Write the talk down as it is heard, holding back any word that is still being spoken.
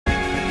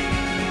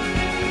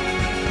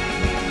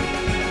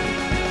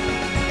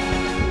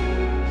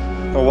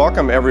Well,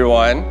 welcome,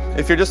 everyone.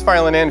 If you're just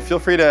filing in, feel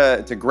free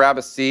to grab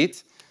a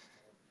seat.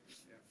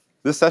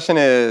 This session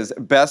is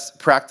best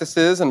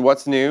practices and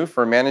what's new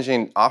for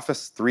managing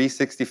Office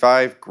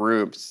 365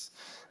 groups.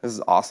 This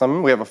is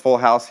awesome. We have a full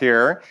house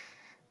here.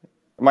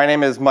 My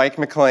name is Mike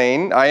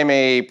McLean. I am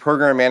a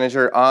program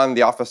manager on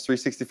the Office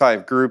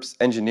 365 Groups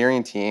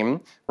engineering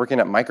team working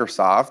at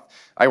Microsoft.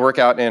 I work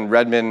out in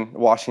Redmond,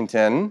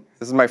 Washington.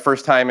 This is my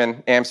first time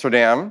in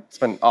Amsterdam. It's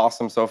been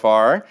awesome so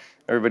far.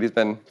 Everybody's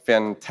been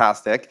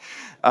fantastic.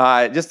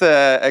 Just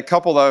a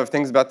couple of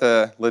things about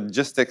the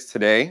logistics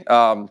today.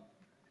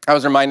 I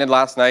was reminded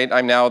last night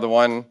I'm now the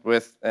one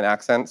with an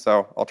accent,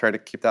 so I'll try to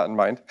keep that in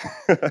mind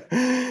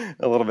a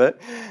little bit.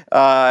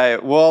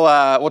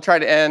 We'll try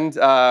to end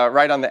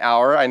right on the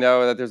hour. I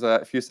know that there's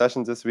a few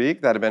sessions this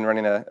week that have been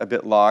running a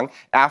bit long.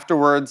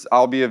 Afterwards,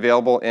 I'll be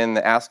available in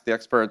the Ask the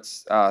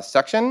Experts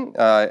section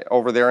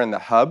over there in the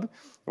hub,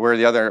 where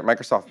the other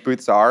Microsoft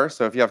booths are.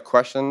 So if you have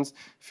questions,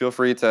 feel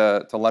free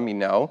to let me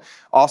know.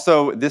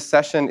 Also, this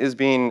session is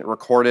being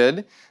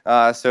recorded.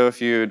 So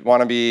if you'd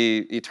want to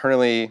be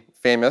eternally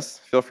famous,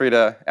 feel free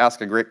to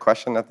ask a great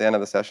question at the end of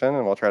the session,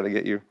 and we'll try to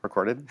get you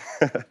recorded.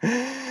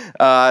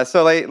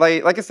 So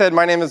like I said,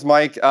 my name is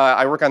Mike.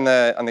 I work on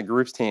the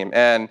groups team.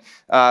 And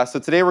so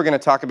today we're going to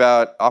talk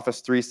about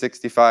Office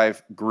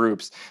 365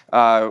 groups.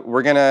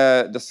 We're going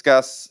to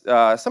discuss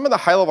some of the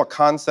high-level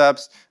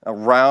concepts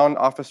around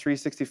Office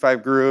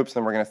 365 groups,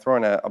 and we're going to throw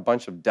in a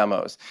bunch of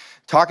demos.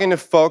 Talking to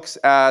folks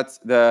at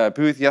the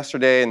booth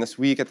yesterday and this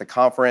week at the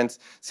conference,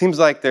 seems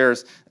like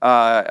there's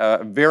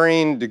a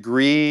varying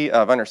degree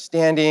of understanding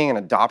and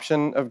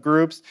adoption of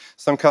groups.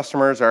 Some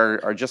customers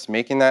are just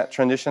making that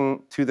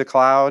transition to the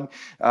cloud.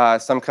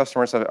 Some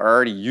customers are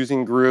already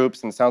using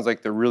groups, and it sounds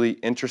like they're really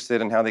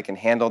interested in how they can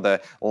handle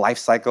the life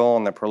cycle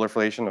and the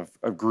proliferation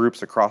of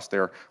groups across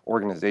their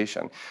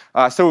organization.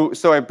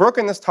 So I've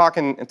broken this talk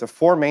into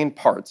four main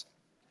parts.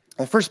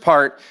 The first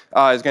part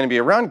is going to be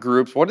around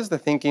groups. What is the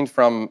thinking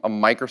from a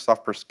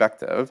Microsoft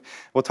perspective?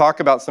 We'll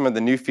talk about some of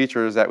the new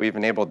features that we've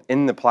enabled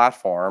in the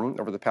platform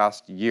over the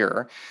past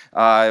year.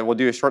 We'll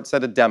do a short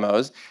set of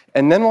demos.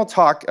 And then we'll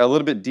talk a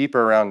little bit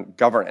deeper around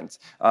governance.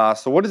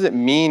 So what does it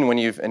mean when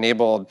you've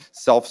enabled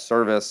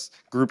self-service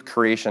group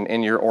creation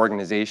in your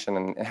organization,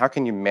 and how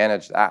can you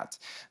manage that?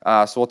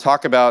 So we'll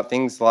talk about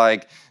things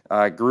like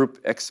group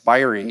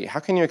expiry. How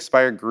can you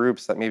expire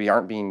groups that maybe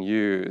aren't being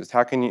used?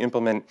 How can you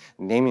implement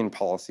naming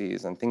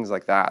policies and things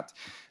like that?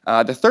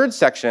 The third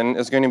section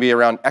is going to be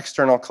around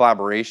external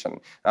collaboration.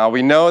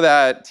 We know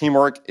that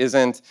teamwork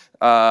isn't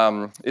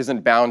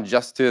bound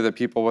just to the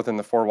people within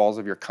the four walls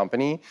of your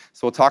company.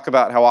 So we'll talk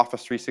about how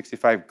Office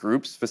 365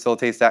 Groups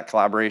facilitates that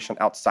collaboration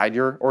outside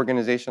your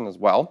organization as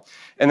well.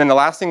 And then the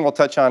last thing we'll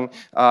touch on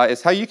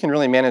is how you can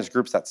really manage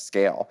groups at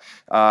scale.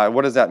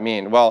 What does that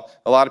mean? Well,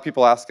 a lot of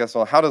people ask us,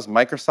 well, how does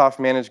Microsoft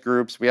manage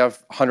groups? We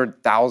have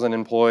 100,000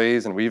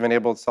 employees, and we've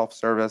enabled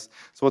self-service.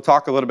 So we'll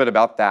talk a little bit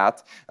about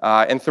that.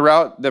 And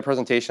throughout the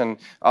presentation,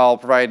 I'll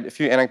provide a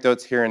few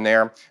anecdotes here and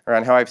there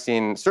around how I've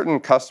seen certain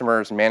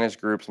customers manage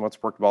groups and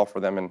what's worked well for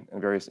them in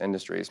various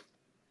industries.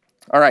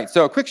 All right,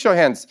 so a quick show of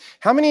hands.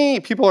 How many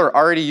people are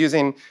already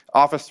using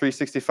Office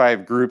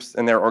 365 groups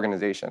in their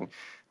organization?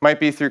 Might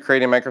be through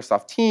creating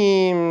Microsoft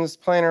Teams,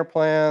 planner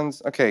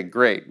plans. Okay,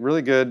 great,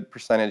 really good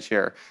percentage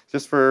here.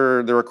 Just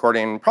for the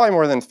recording, probably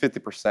more than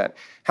 50%.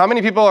 How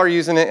many people are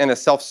using it in a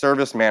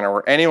self-service manner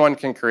where anyone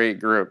can create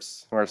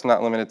groups, where it's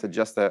not limited to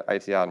just the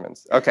IT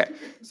admins? Okay,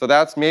 so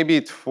that's maybe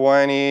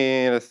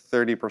 20 to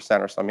 30%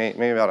 or so,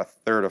 maybe about a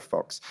third of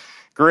folks.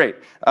 Great.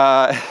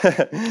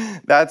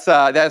 That's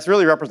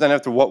really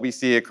representative to what we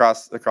see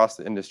across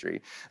the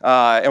industry.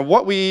 And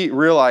what we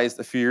realized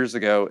a few years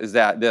ago is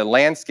that the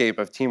landscape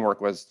of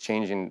teamwork was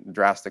changing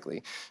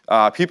drastically.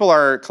 People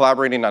are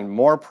collaborating on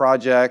more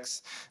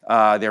projects.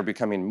 They're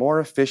becoming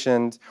more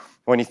efficient.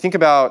 When you think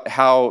about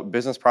how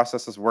business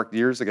processes worked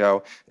years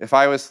ago, if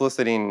I was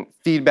soliciting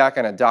feedback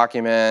on a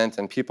document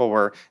and people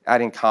were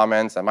adding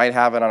comments, I might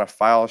have it on a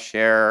file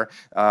share.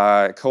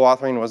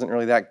 Co-authoring wasn't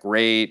really that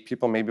great.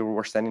 People maybe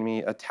were sending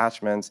me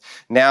attachments.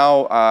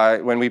 Now,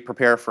 when we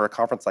prepare for a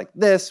conference like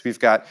this, we've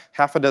got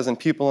half a dozen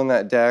people in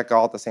that deck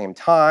all at the same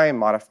time,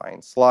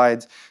 modifying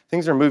slides.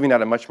 Things are moving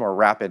at a much more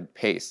rapid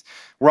pace.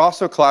 We're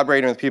also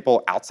collaborating with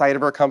people outside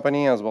of our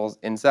company as well as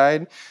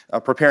inside.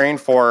 Preparing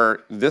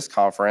for this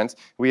conference,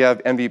 we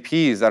have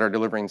MVPs that are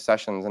delivering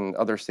sessions in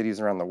other cities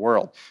around the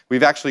world.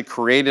 We've actually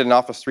created an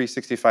Office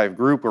 365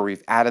 group where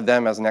we've added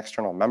them as an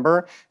external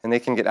member, and they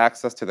can get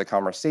access to the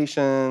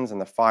conversations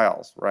and the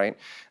files, right?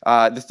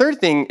 The third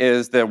thing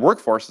is the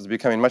workforce is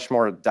becoming much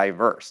more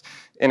diverse.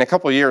 In a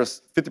couple of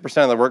years,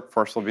 50% of the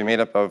workforce will be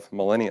made up of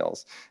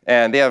millennials.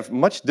 And they have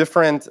much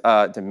different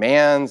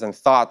demands and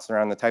thoughts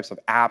around the types of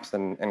apps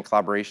and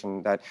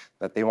collaboration that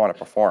they want to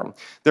perform.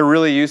 They're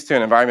really used to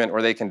an environment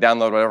where they can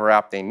download whatever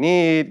app they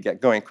need, get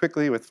going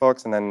quickly with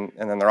folks, and then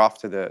they're off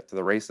to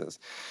the races.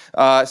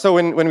 So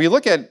when we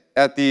look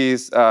at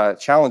these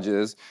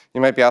challenges,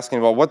 you might be asking,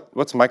 well,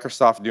 what's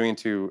Microsoft doing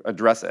to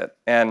address it?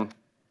 And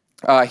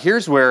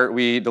Here's where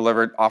we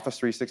delivered Office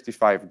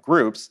 365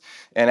 groups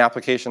and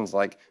applications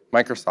like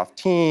Microsoft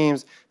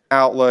Teams,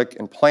 Outlook,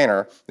 and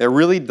Planner that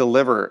really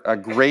deliver a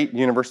great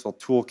universal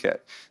toolkit.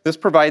 This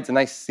provides a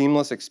nice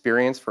seamless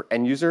experience for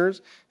end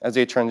users as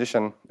they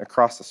transition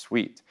across the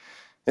suite.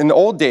 In the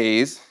old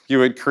days, you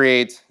would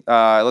create,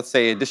 let's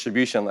say, a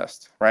distribution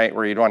list, right,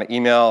 where you'd want to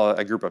email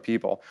a group of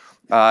people.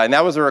 And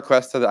that was a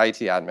request to the IT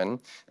admin.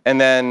 And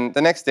then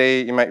the next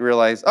day, you might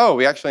realize, oh,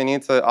 we actually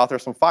need to author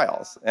some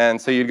files. And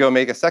so you'd go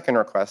make a second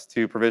request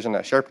to provision a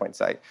SharePoint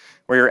site,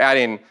 where you're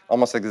adding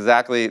almost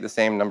exactly the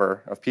same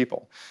number of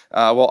people.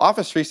 Well,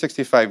 Office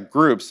 365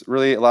 Groups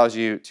really allows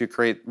you to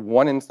create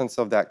one instance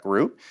of that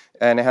group,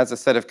 and it has a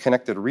set of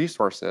connected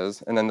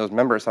resources, and then those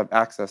members have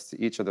access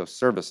to each of those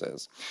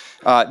services.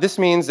 This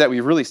means that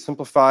we've really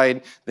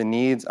simplified the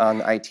needs on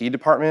the IT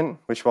department,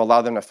 which will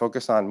allow them to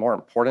focus on more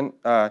important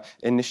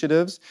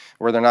initiatives,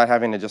 where they're not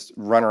having to just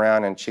run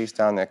around and chase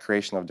down the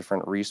creation of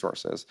different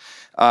resources.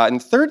 And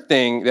the third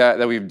thing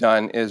that we've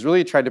done is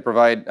really tried to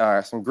provide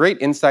some great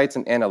insights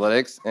and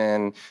analytics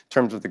in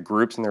terms of the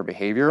groups and their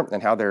behavior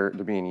and how they're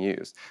being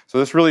used. So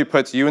this really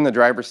puts you in the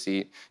driver's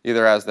seat,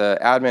 either as the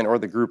admin or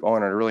the group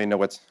owner, to really know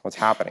what's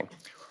happening.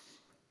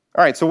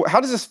 All right, so how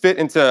does this fit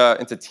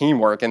into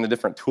teamwork and the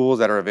different tools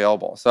that are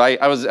available? So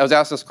I was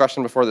asked this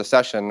question before the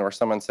session where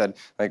someone said,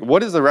 like,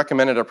 what is the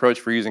recommended approach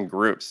for using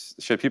groups?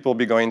 Should people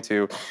be going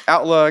to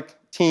Outlook,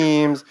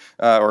 Teams,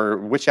 or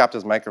which app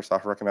does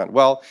Microsoft recommend?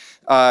 Well,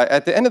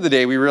 at the end of the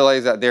day, we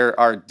realize that there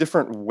are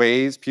different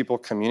ways people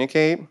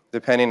communicate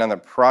depending on the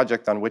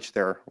project on which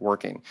they're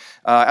working.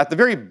 At the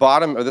very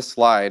bottom of this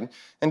slide,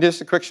 and just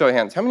a quick show of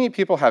hands, how many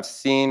people have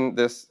seen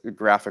this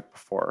graphic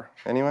before?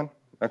 Anyone?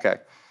 Okay.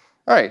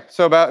 All right,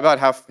 so about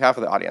half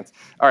of the audience.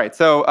 All right,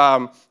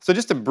 so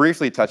just to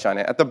briefly touch on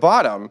it, at the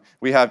bottom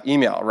we have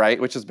email, right,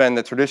 which has been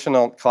the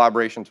traditional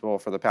collaboration tool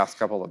for the past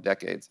couple of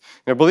decades.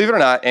 You know, believe it or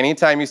not,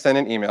 anytime you send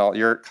an email,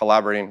 you're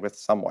collaborating with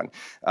someone.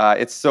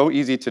 It's so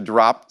easy to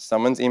drop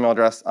someone's email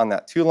address on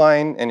that to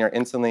line, and you're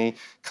instantly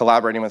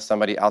collaborating with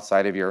somebody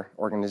outside of your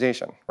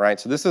organization, right?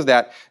 So this is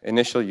that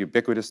initial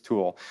ubiquitous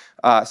tool.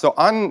 So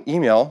on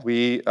email,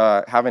 we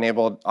have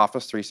enabled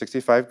Office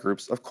 365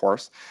 groups, of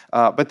course,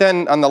 but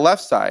then on the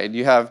left side,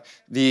 you have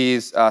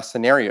these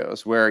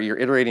scenarios where you're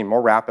iterating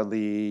more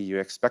rapidly, you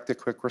expect a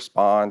quick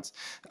response.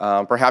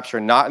 Perhaps you're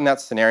not in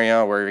that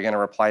scenario where you're going to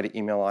reply to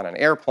email on an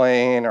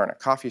airplane or in a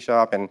coffee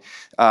shop, and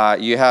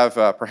you have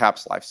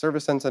perhaps live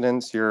service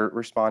incidents you're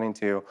responding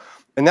to.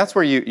 And that's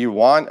where you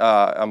want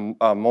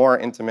a more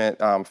intimate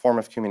form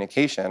of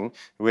communication,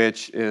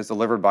 which is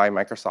delivered by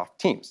Microsoft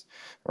Teams,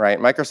 right?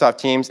 Microsoft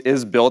Teams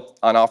is built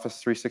on Office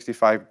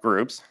 365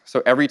 groups.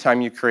 So every time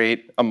you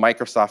create a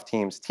Microsoft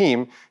Teams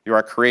team, you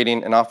are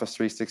creating an Office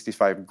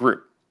 365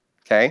 group,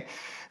 okay?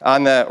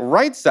 On the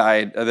right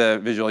side of the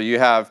visual, you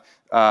have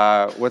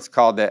what's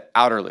called the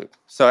outer loop.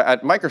 So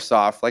at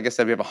Microsoft, like I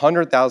said, we have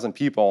 100,000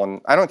 people, and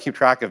I don't keep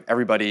track of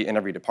everybody in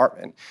every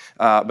department.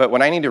 But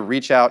when I need to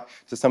reach out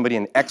to somebody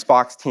in the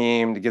Xbox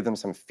team to give them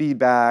some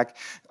feedback,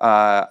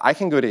 I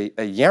can go to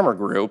a Yammer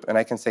group, and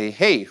I can say,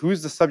 hey,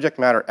 who's the subject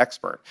matter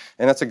expert?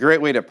 And that's a great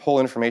way to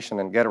pull information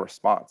and get a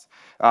response.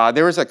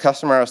 There was a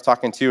customer I was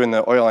talking to in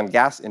the oil and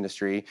gas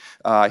industry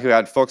who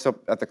had folks up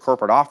at the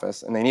corporate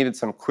office, and they needed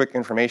some quick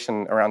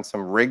information around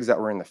some rigs that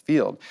were in the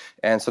field.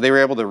 And so they were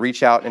able to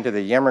reach out into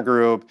the Yammer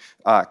group,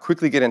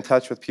 quickly get in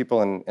touch with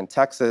people in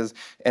Texas.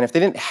 And if they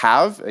didn't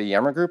have a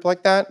Yammer group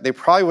like that, they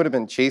probably would have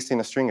been chasing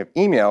a string of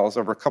emails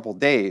over a couple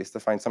days to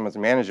find someone's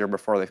manager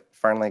before they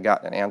finally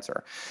got an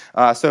answer.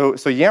 So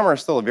Yammer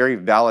is still a very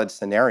valid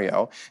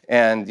scenario,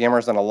 and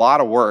Yammer's done a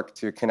lot of work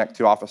to connect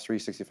to Office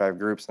 365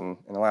 groups in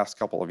the last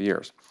couple of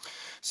years.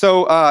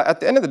 So at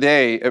the end of the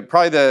day,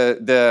 probably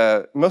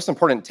the most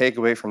important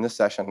takeaway from this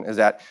session is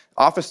that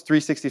Office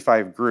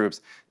 365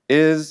 groups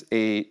is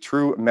a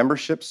true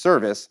membership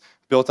service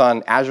built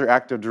on Azure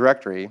Active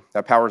Directory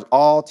that powers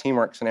all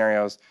teamwork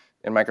scenarios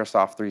in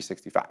Microsoft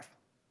 365,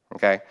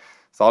 okay?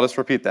 So I'll just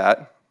repeat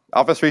that.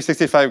 Office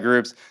 365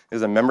 Groups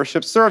is a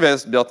membership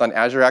service built on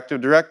Azure Active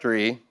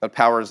Directory that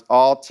powers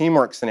all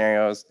teamwork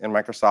scenarios in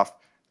Microsoft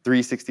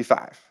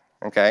 365,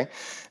 okay?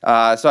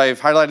 So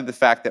I've highlighted the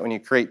fact that when you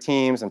create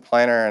Teams and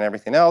Planner and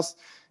everything else,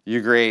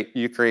 you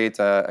create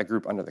a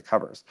group under the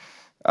covers.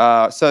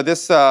 So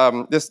this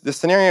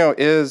scenario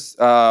is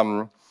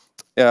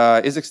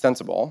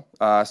extensible.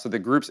 So the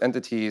group's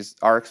entities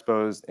are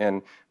exposed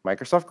in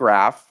Microsoft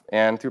Graph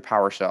and through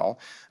PowerShell.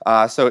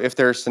 So if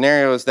there are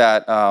scenarios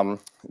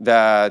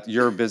that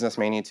your business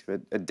may need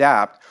to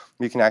adapt,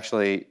 you can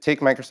actually take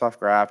Microsoft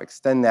Graph,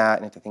 extend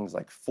that into things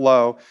like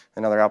Flow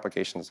and other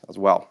applications as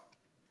well.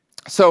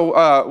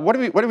 So what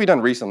have we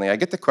done recently? I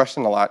get the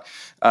question a lot,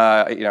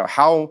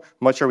 how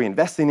much are we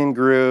investing in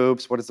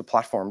groups? What does the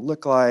platform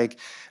look like?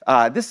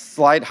 This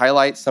slide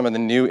highlights some of the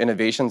new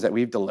innovations that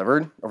we've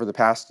delivered over the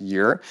past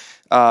year.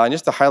 And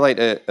just to highlight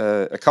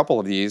a couple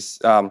of these,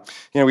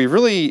 we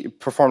really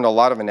performed a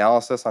lot of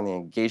analysis on the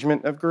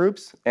engagement of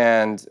groups,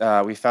 and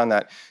we found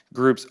that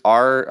groups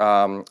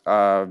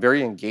are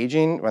very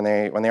engaging when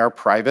they are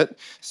private.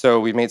 So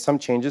we've made some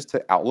changes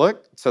to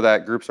Outlook so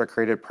that groups are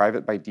created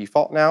private by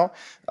default now.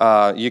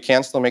 You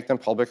can still make them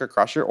public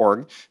across your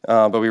org,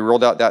 but we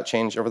rolled out that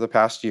change over the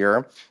past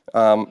year.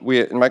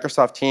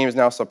 Microsoft Teams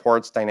now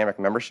supports dynamic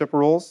membership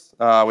rules,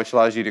 which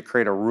allows you to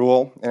create a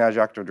rule in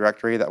Azure Active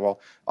Directory that will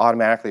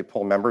automatically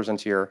pull members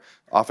into your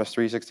Office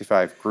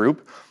 365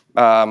 group.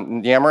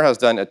 Yammer has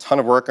done a ton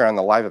of work around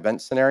the live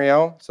event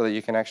scenario so that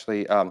you can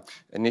actually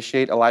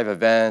initiate a live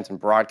event and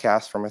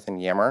broadcast from within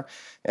Yammer.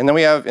 And then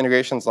we have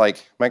integrations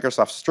like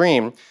Microsoft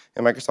Stream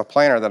and Microsoft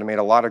Planner that have made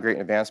a lot of great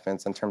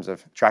advancements in terms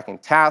of tracking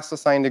tasks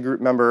assigned to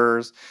group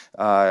members,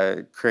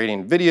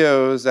 creating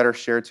videos that are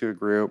shared to a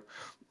group.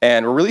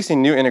 And we're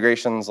releasing new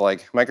integrations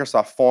like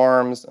Microsoft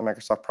Forms and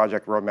Microsoft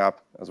Project Roadmap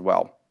as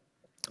well.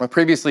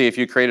 Previously, if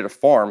you created a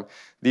form,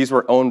 these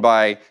were owned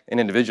by an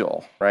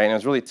individual, right? And it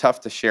was really tough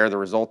to share the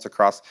results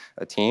across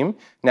a team.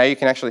 Now you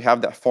can actually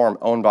have that form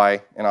owned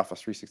by an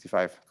Office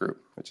 365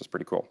 group, which is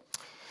pretty cool.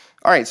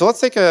 All right, so let's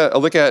take a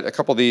look at a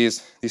couple of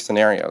these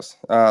scenarios.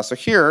 So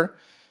here,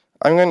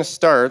 I'm going to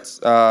start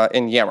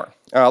in Yammer.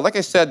 Like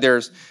I said,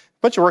 there's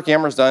a bunch of work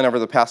Yammer's done over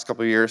the past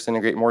couple of years to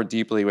integrate more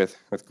deeply with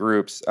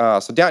groups.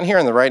 So down here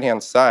on the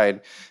right-hand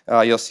side,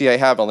 you'll see I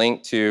have a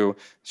link to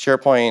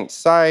SharePoint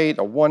site,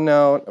 a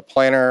OneNote, a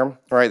Planner,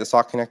 right? That's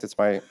all connected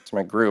to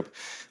my group.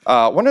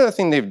 One other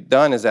thing they've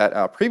done is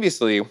that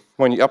previously,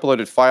 when you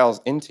uploaded files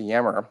into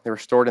Yammer, they were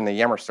stored in the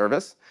Yammer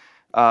service.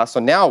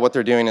 So now what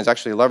they're doing is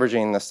actually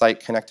leveraging the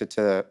site connected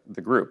to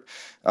the group.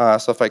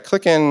 So if I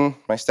click in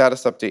my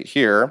status update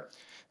here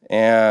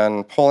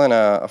and pull in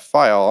a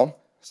file,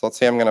 so let's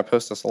say I'm going to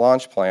post this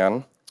launch plan,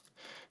 and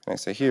I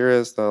say here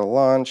is the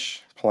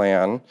launch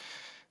plan.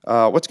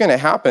 What's going to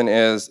happen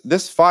is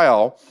this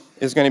file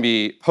is going to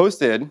be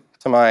posted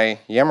to my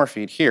Yammer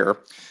feed here,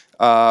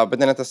 but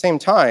then at the same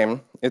time,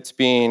 it's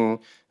being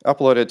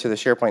uploaded to the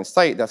SharePoint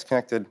site that's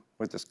connected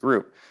with this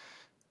group.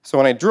 So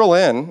when I drill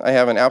in, I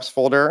have an apps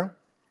folder,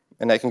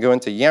 and I can go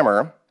into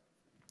Yammer,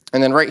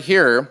 and then right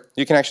here,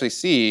 you can actually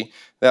see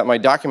that my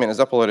document is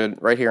uploaded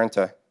right here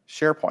into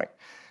SharePoint.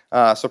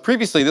 So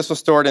previously, this was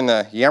stored in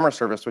the Yammer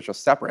service, which was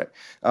separate,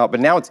 but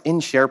now it's in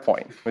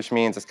SharePoint, which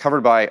means it's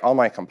covered by all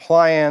my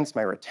compliance,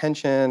 my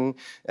retention,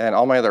 and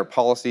all my other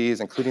policies,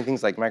 including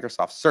things like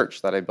Microsoft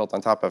Search that I built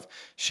on top of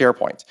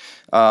SharePoint.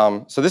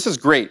 So this is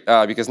great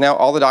because now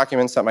all the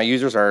documents that my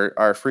users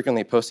are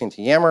frequently posting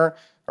to Yammer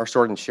are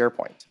stored in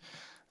SharePoint.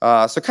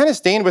 So kind of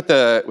staying with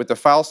the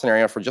file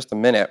scenario for just a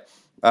minute,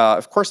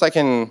 of course, I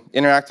can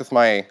interact with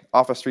my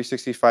Office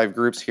 365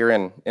 groups here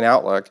in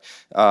Outlook.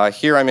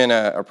 Here I'm in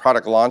a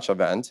product launch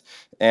event,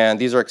 and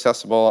these are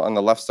accessible on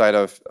the left side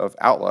of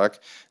Outlook.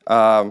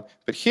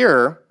 But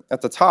here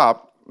at the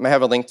top, I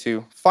have a link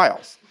to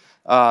files.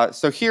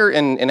 So here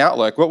in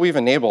Outlook, what we've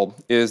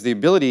enabled is the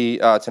ability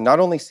to not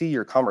only see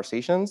your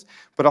conversations,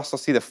 but also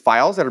see the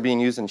files that are being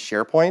used in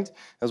SharePoint,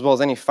 as well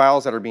as any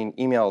files that are being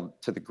emailed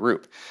to the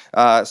group.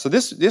 So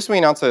this we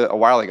announced a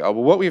while ago,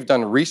 but what we've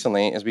done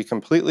recently is we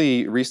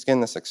completely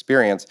reskinned this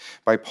experience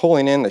by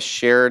pulling in the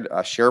shared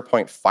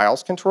SharePoint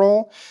files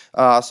control.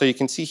 So you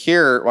can see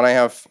here when I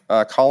have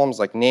columns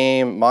like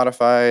name,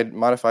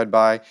 modified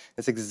by,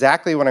 it's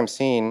exactly what I'm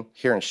seeing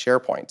here in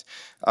SharePoint.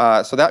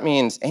 So that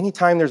means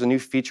anytime there's a new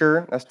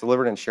feature that's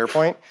delivered in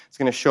SharePoint, it's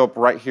going to show up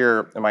right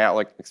here in my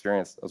Outlook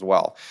experience as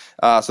well.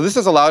 So this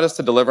has allowed us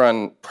to deliver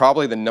on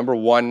probably the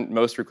 #1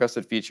 most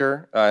requested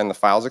feature in the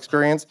files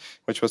experience,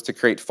 which was to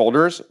create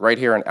folders right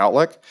here in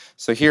Outlook.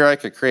 So here I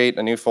could create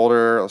a new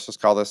folder. Let's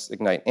just call this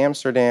Ignite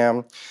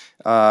Amsterdam.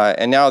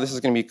 And now this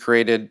is going to be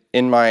created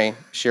in my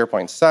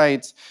SharePoint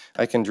site.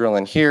 I can drill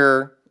in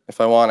here.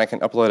 If I want, I can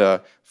upload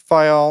a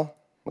file.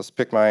 Let's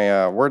pick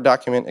my Word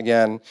document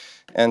again.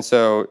 And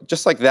so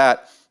just like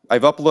that,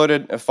 I've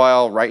uploaded a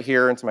file right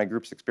here into my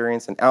group's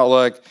experience in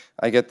Outlook.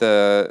 I get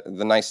the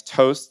nice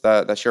toast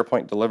that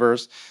SharePoint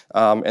delivers.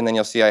 And then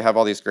you'll see I have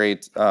all these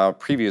great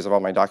previews of all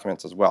my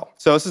documents as well.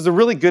 So this is a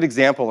really good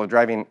example of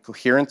driving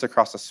coherence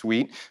across a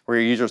suite where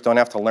your users don't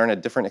have to learn a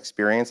different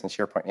experience in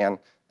SharePoint and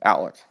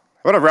Outlook.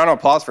 What a round of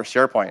applause for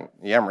SharePoint.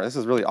 Yammer, this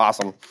is really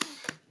awesome.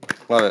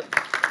 Love it.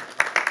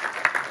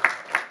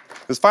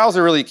 Because files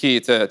are really key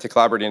to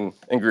collaborating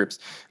in groups.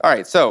 All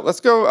right, so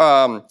let's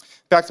go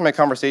back to my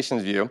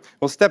conversations view.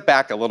 We'll step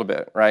back a little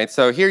bit, right?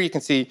 So here you can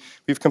see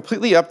we've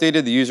completely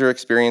updated the user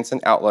experience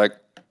in Outlook.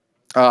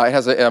 It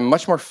has a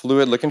much more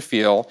fluid look and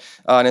feel,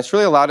 and it's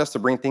really allowed us to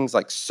bring things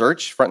like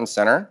search front and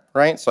center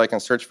right? So I can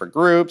search for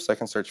groups, I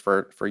can search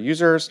for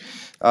users.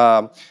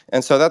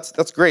 And so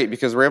that's great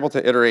because we're able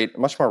to iterate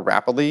much more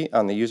rapidly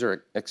on the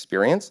user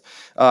experience.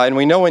 And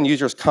we know when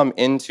users come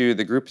into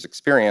the group's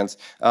experience,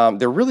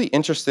 they're really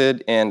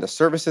interested in the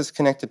services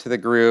connected to the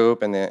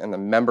group and the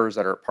members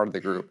that are part of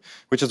the group,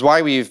 which is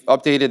why we've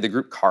updated the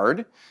group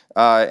card.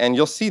 And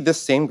you'll see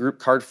this same group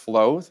card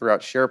flow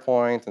throughout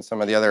SharePoint and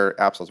some of the other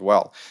apps as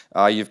well.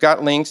 You've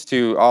got links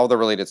to all the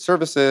related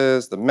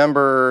services, the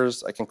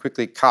members. I can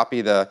quickly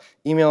copy the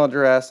email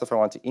address if I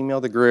want to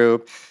email the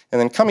group. And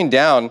then coming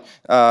down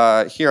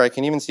here, I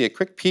can even see a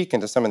quick peek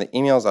into some of the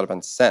emails that have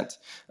been sent.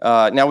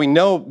 Now we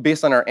know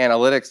based on our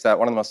analytics that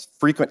one of the most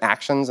frequent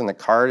actions in the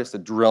card is to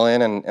drill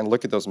in and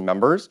look at those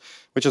members,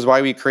 which is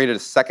why we created a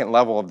second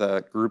level of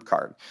the group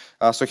card.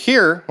 So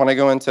here, when I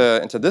go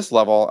into this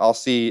level, I'll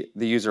see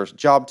the user's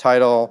job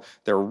title,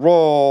 their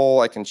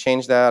role. I can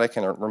change that. I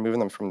can remove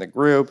them from the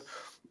group.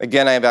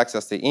 Again, I have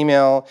access to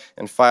email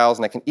and files,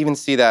 and I can even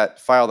see that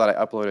file that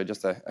I uploaded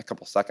just a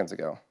couple seconds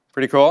ago.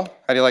 Pretty cool?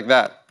 How do you like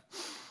that?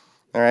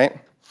 All right.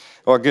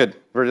 Well, good.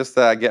 We're just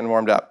getting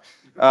warmed up.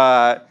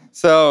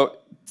 So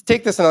to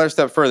take this another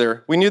step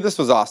further, we knew this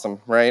was awesome,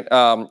 right?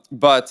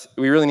 But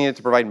we really needed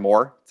to provide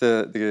more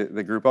to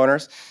the group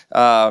owners,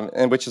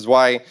 and which is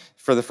why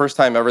for the first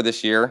time ever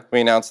this year,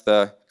 we announced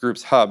the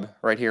Groups Hub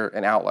right here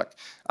in Outlook.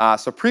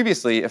 So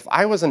previously, if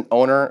I was an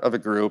owner of a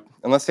group,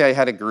 and let's say I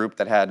had a group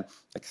that had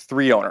like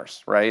 3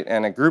 owners, right?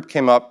 And a group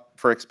came up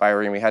for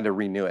expiry and we had to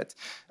renew it.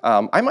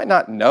 I might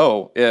not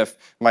know if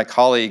my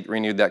colleague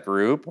renewed that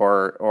group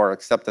or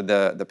accepted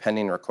the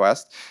pending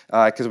request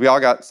because we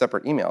all got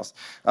separate emails.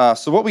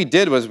 So what we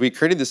did was we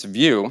created this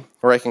view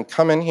where I can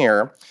come in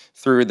here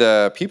through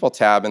the People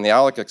tab in the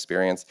Outlook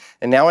experience,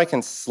 and now I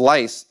can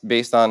slice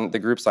based on the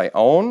groups I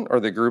own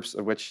or the groups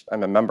of which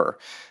I'm a member.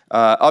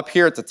 Up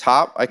here at the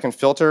top, I can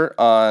filter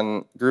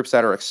on groups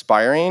that are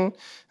expiring.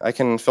 I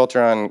can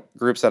filter on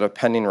groups that have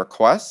pending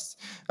requests.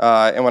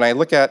 And when I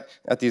look at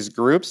these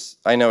groups,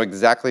 I know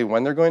exactly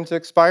when they're going to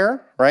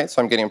expire, right?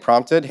 So I'm getting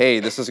prompted, hey,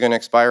 this is going to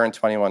expire in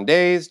 21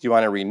 days. Do you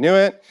want to renew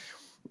it?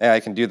 And I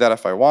can do that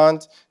if I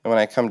want. And when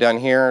I come down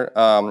here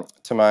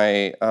to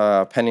my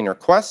pending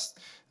requests,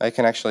 I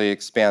can actually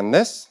expand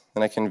this,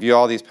 and I can view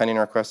all these pending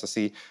requests to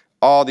see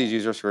all these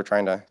users who are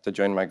trying to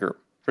join my group.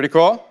 Pretty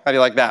cool? How do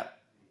you like that?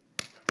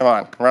 Come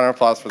on, round of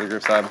applause for the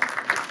Groups Hub.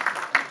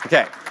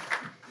 Okay.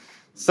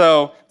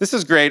 So this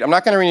is great. I'm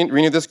not going to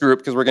renew this group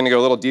because we're going to go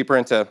a little deeper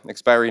into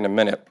expiry in a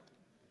minute.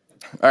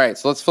 All right,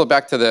 so let's flip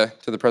back to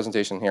the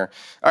presentation here.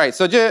 All right,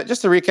 so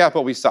just to recap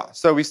what we saw.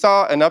 So we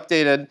saw an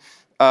updated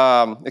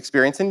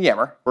experience in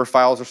Yammer, where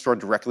files are stored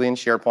directly in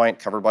SharePoint,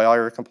 covered by all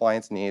your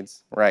compliance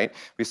needs, right?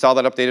 We saw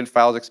that updated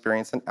files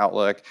experience in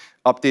Outlook,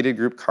 updated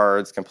group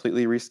cards,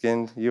 completely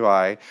reskinned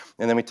UI,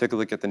 and then we took a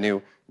look at the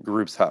new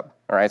Groups Hub.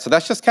 All right, so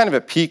that's just kind of a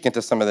peek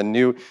into some of the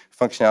new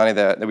functionality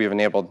that we've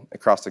enabled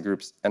across the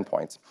Groups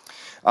endpoints.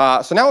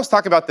 So now let's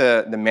talk about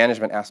the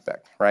management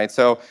aspect, right?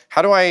 So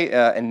how do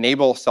I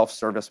enable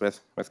self-service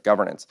with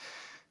governance?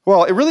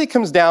 Well, it really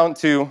comes down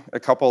to a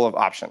couple of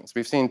options.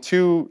 We've seen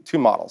two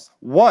models.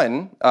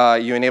 One,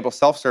 you enable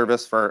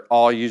self-service for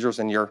all users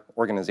in your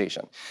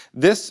organization.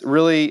 This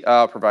really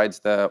provides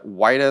the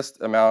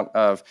widest amount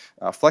of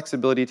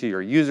flexibility to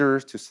your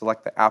users to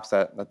select the apps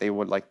that they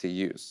would like to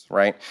use,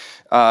 right?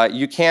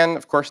 You can,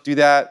 of course, do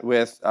that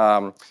with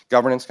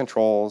governance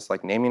controls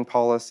like naming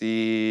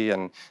policy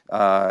and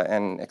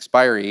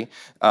expiry,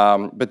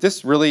 but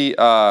this really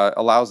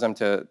allows them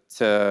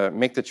to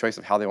make the choice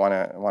of how they want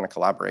to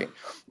collaborate.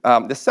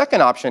 The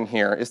second option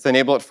here is to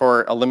enable it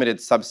for a limited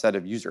subset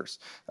of users.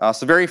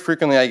 So very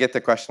frequently I get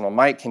the question, well,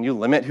 Mike, can you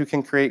limit who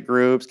can create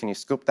groups? Can you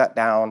scope that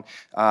down?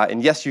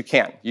 And yes, you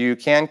can. You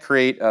can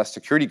create a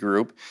security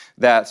group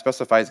that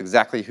specifies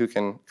exactly who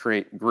can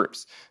create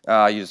groups.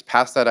 You just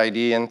pass that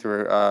ID in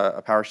through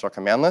a PowerShell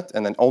commandlet,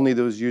 and then only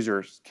those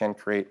users can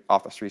create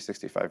Office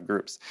 365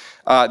 groups.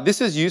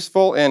 This is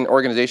useful in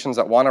organizations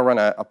that want to run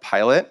a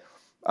pilot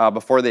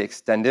before they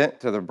extend it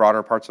to the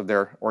broader parts of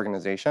their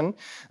organization.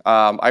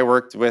 I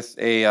worked with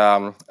a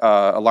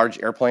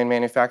large airplane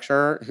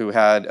manufacturer who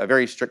had a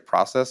very strict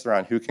process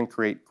around who can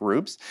create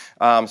groups.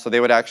 So they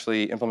would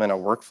actually implement a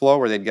workflow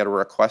where they'd get a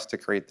request to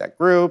create that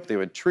group. They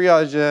would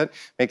triage it,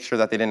 make sure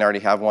that they didn't already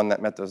have one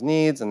that met those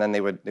needs, and then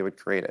they would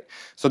create it.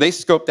 So they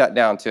scoped that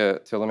down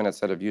to a limited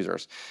set of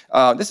users.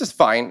 This is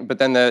fine, but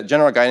then the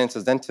general guidance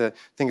is then to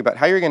think about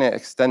how you're going to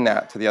extend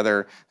that to the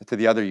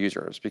other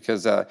users,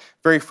 because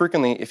very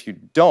frequently, if you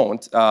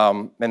don't,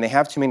 and they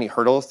have too many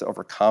hurdles to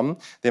overcome,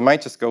 they might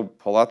just go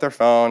pull out their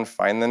phone,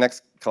 find the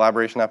next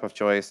collaboration app of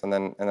choice, and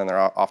then they're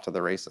off to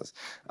the races.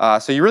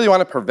 So you really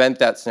want to prevent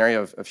that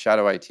scenario of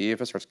shadow IT if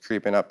it starts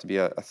creeping up to be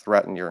a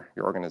threat in your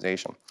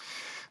organization.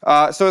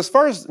 So as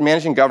far as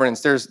managing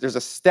governance, there's a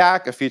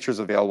stack of features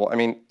available. I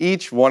mean,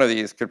 each one of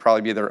these could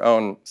probably be their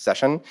own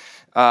session.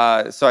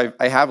 So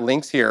I have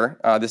links here.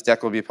 This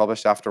deck will be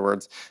published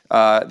afterwards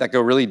that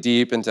go really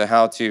deep into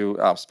how to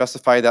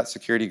specify that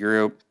security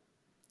group,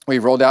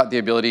 We've rolled out the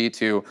ability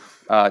to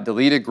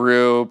delete a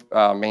group,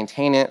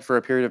 maintain it for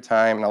a period of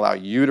time, and allow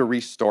you to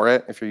restore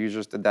it if your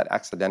users did that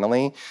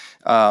accidentally.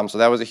 So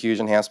that was a huge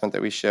enhancement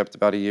that we shipped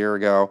about a year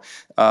ago.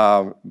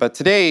 But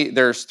today,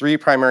 there's 3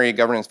 primary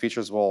governance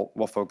features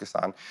we'll focus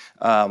on.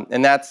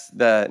 And that's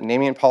the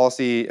naming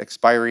policy,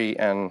 expiry,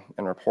 and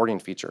reporting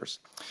features.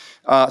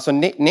 So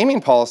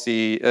naming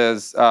policy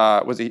was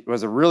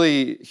a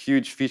really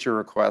huge feature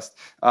request.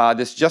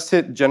 This just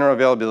hit general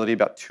availability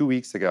about 2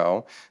 weeks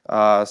ago.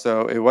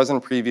 So it was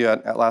in preview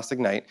at Last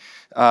Ignite.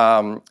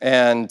 The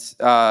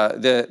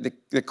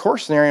core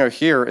scenario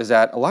here is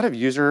that a lot of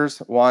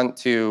users want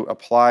to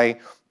apply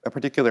a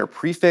particular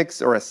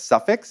prefix or a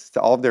suffix to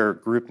all of their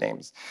group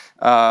names.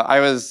 I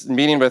was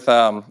meeting with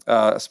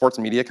a sports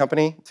media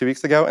company 2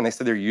 weeks ago, and they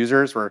said their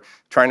users were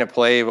trying to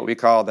play what we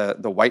call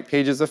the white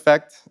pages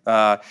effect.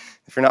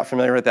 If you're not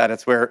familiar with that,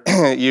 it's where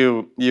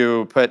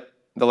you put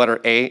the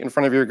letter A in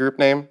front of your group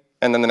name,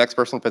 and then the next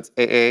person puts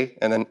AA,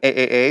 and then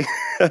AAA,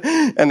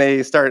 and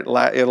they start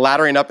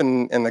laddering up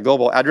in the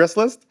global address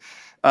list.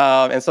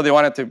 And so they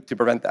wanted to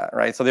prevent that,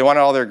 right? So they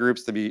wanted all their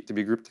groups to be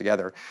grouped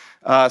together.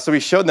 So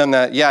we showed them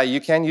that, yeah, you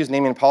can use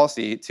naming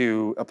policy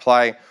to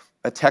apply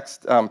a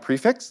text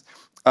prefix,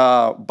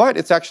 but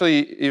it's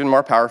actually even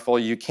more powerful.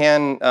 You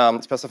can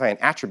specify an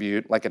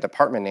attribute, like a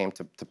department name,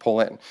 to pull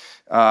in.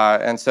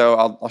 And so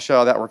I'll show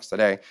how that works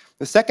today.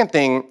 The second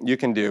thing you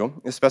can do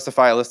is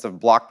specify a list of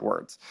blocked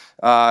words.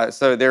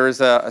 So there is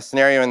a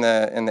scenario in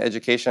the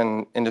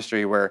education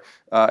industry where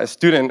a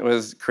student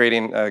was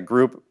creating a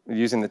group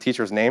using the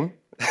teacher's name,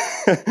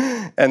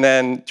 and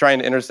then trying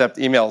to intercept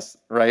emails,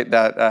 right,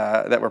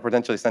 that were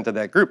potentially sent to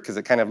that group because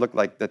it kind of looked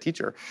like the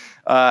teacher.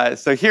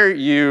 So here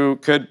you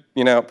could,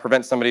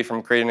 prevent somebody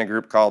from creating a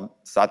group called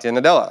Satya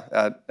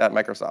Nadella at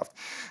Microsoft,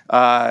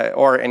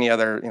 or any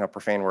other,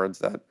 profane words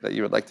that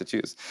you would like to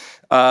choose.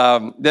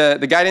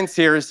 The guidance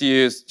here is to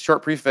use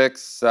short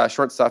prefix,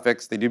 short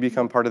suffix. They do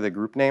become part of the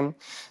group name,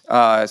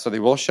 so they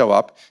will show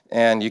up,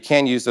 and you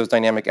can use those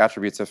dynamic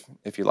attributes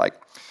if you like.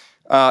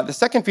 The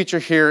second feature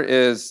here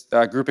is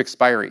group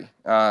expiry.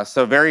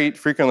 So very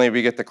frequently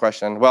we get the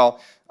question, well,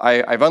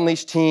 I've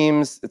unleashed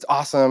teams, it's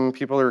awesome,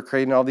 people are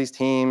creating all these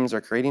teams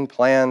or creating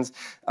plans,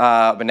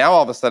 but now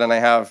all of a sudden I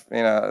have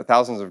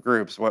thousands of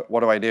groups, what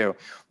do I do?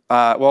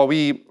 Well,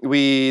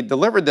 we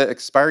delivered the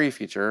expiry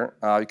feature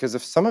because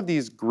if some of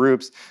these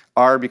groups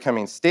are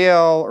becoming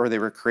stale or they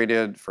were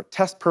created for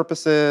test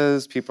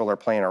purposes, people are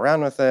playing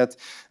around with it,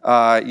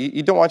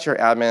 you don't want your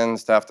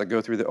admins to have to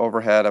go through the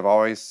overhead of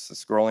always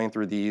scrolling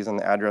through these in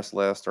the address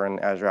list or in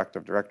Azure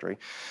Active Directory.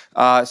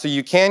 So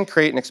you can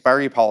create an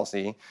expiry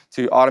policy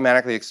to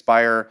automatically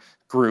expire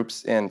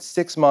groups in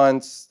 6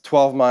 months,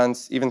 12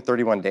 months, even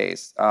 31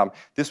 days.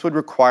 This would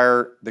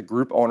require the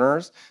group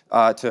owners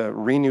to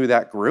renew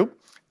that group.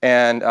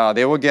 And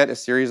they will get a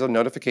series of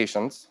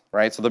notifications,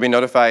 right? So they'll be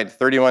notified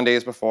 31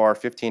 days before,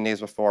 15 days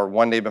before,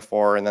 1 day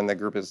before, and then the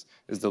group is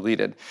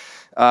deleted.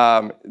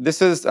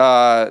 This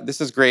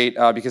is great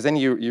because then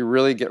you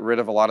really get rid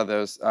of a lot of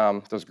those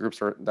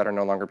groups that are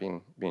no longer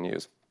being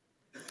used.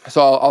 So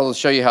I'll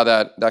show you how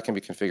that can be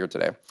configured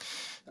today.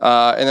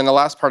 And then the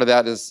last part of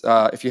that is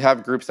if you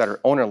have groups that are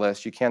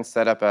ownerless, you can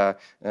set up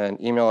an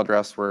email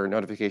address where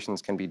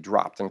notifications can be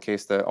dropped in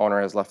case the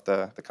owner has left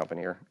the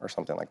company or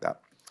something like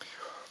that.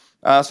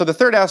 So the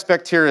third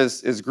aspect here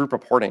is group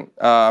reporting.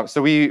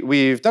 So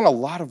we've done a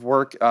lot of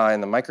work in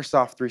the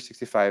Microsoft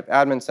 365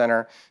 Admin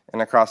Center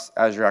and across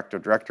Azure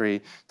Active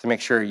Directory to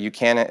make sure you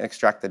can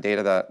extract the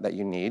data that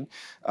you need.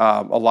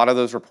 A lot of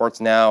those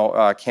reports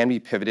now can be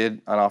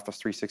pivoted on Office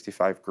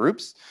 365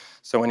 groups.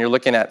 So when you're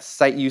looking at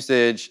site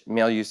usage,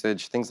 mail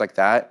usage, things like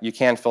that, you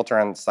can filter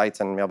on sites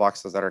and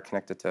mailboxes that are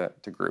connected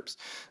to groups.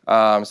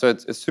 So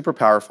it's super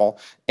powerful.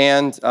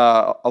 And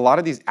a lot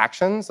of these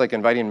actions, like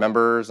inviting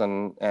members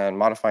and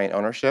modifying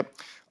ownership,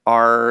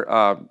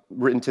 are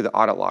written to the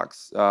audit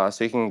logs. So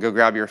you can go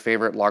grab your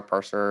favorite log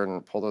parser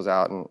and pull those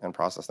out and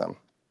process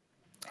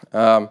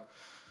them.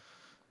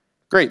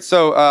 Great.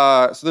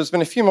 So there's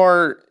been a few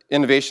more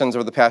innovations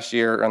over the past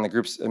year on the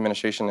group's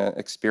administration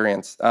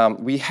experience.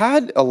 We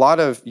had a lot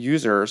of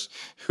users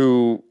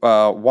who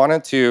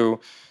wanted to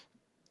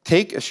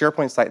take a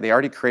SharePoint site they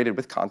already created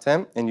with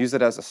content and use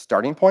it as a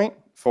starting point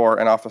for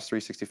an Office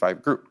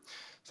 365 group.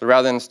 So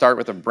rather than start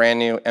with a brand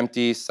new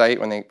empty site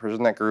when they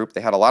provisioned that group, they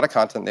had a lot of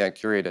content they had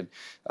curated.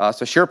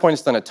 So SharePoint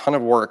has done a ton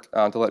of work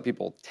to let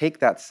people take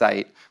that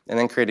site and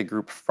then create a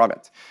group from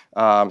it.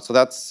 So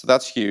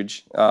that's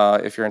huge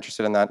if you're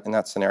interested in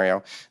that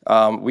scenario.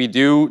 We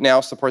do now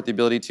support the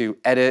ability to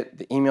edit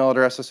the email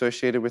address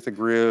associated with a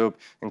group,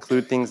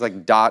 include things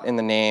like dot in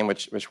the name,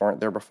 which weren't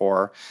there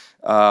before.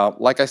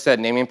 Like I said,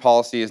 naming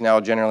policy is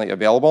now generally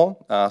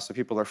available, so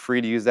people are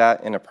free to use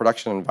that in a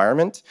production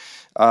environment.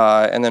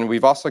 And then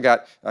we've also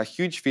got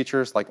huge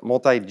features like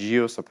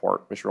multi-geo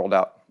support, which rolled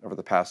out over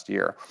the past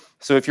year.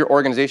 So if your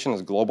organization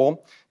is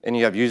global and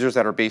you have users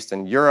that are based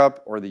in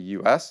Europe or the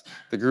US,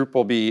 the group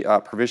will be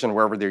provisioned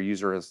wherever their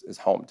user is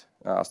homed.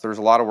 So there's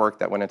a lot of work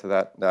that went into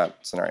that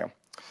scenario.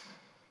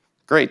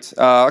 Great.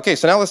 Okay,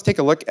 so now let's take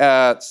a look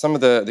at some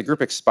of the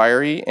group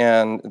expiry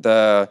and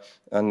the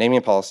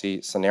naming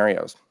policy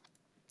scenarios.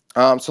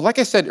 So like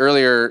I said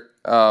earlier,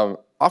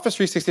 Office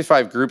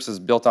 365 Groups is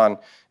built on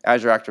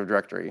Azure Active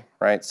Directory,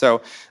 right?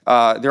 So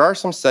there are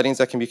some settings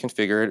that can be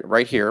configured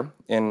right here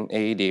in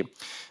AAD.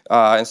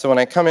 And so when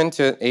I come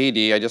into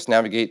AAD, I just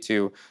navigate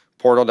to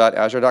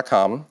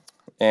portal.azure.com,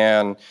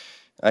 and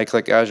I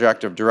click Azure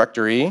Active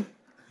Directory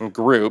and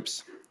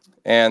Groups,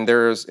 and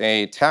there's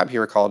a tab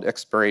here called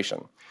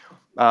Expiration.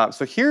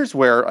 So here's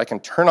where I can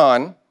turn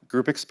on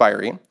group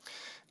expiry.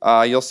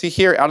 You'll see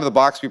here out of the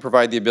box we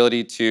provide the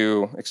ability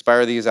to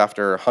expire these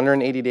after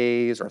 180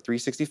 days or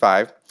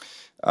 365.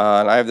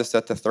 And I have this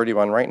set to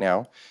 31 right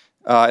now.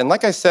 And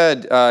like I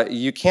said,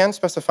 you can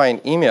specify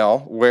an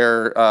email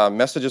where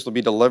messages will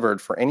be delivered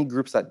for any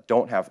groups that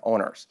don't have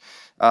owners.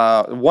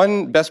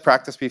 One best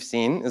practice we've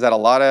seen is that a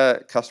lot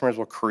of customers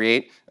will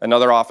create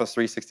another Office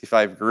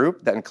 365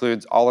 group that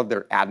includes all of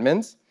their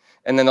admins,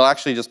 and then they'll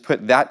actually just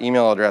put that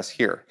email address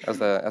here as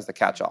the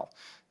catch-all.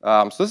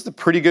 So this is a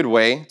pretty good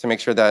way to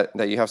make sure that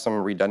you have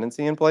some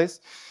redundancy in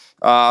place.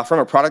 From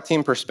a product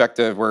team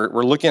perspective,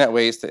 we're looking at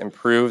ways to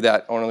improve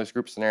that ownerless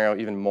group scenario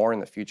even more in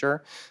the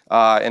future.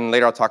 And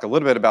later I'll talk a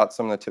little bit about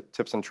some of the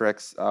tips and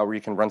tricks where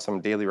you can run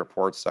some daily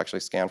reports to actually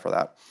scan for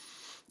that.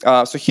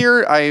 So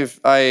here I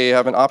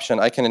have an option.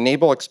 I can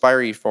enable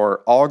expiry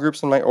for all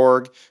groups in my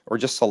org or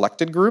just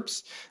selected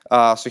groups.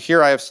 So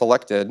here I have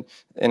selected,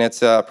 and it's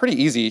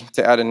pretty easy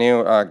to add a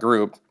new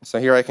group. So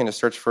here I can just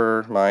search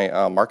for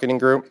my marketing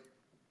group.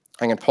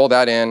 I can pull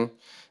that in.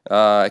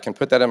 I can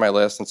put that in my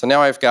list. And so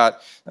now I've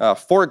got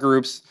 4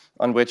 groups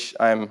on which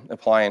I'm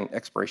applying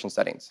expiration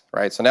settings,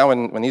 right? So now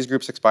when these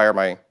groups expire,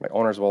 my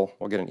owners will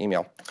get an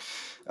email.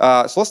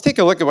 So let's take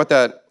a look at what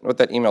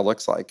that email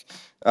looks like.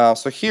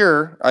 So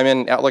here I'm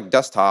in Outlook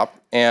Desktop,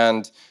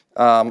 and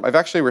I've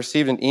actually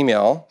received an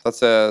email that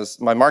says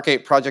my Mark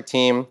 8 project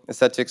team is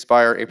set to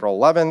expire April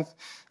 11th.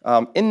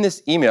 In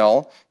this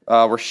email,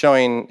 we're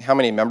showing how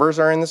many members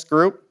are in this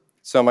group.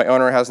 So my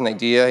owner has an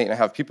idea,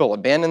 have people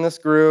abandon this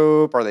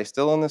group? Are they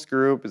still in this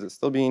group? Is it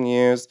still being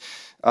used?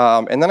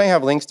 And then I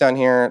have links down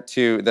here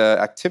to the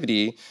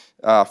activity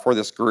for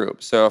this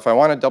group. So if I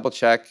want to double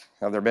check,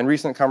 have there been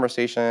recent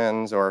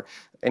conversations or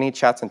any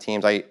chats and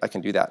teams, I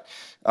can do that.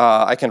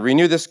 I can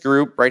renew this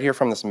group right here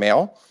from this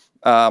mail.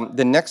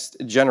 The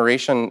next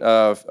generation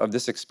of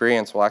this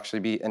experience will actually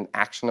be an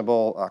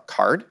actionable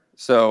card.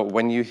 So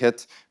when you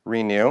hit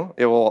renew,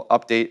 it will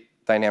update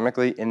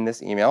dynamically in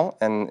this email,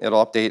 and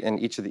it'll update in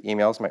each of the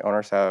emails my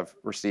owners have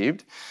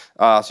received.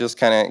 So just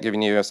kind of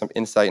giving you some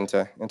insight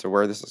into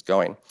where this is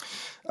going.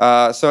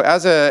 So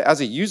as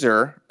a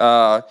user,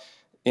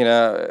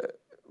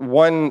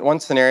 one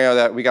scenario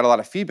that we got a lot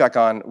of feedback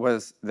on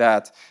was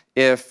that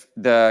if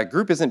the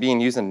group isn't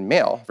being used in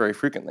mail very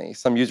frequently,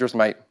 some users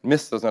might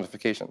miss those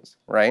notifications,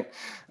 right?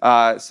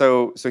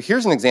 So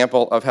here's an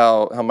example of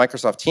how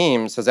Microsoft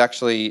Teams has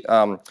actually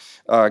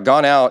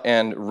gone out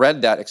and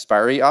read that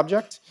expiry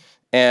object.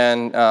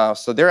 And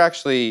so they're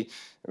actually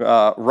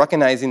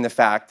recognizing the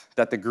fact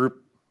that the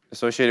group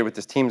associated with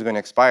this team is going to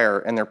expire,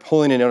 and they're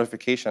pulling a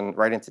notification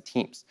right into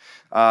Teams.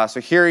 So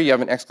here you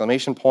have an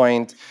exclamation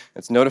point.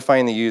 It's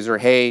notifying the user,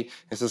 hey,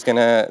 this is going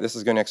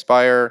to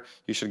expire.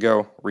 You should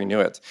go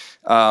renew it.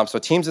 So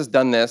Teams has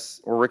done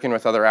this. We're working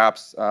with other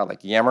apps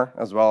like Yammer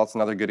as well. It's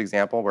another good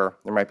example where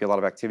there might be a lot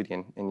of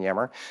activity in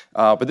Yammer.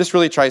 But this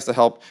really tries to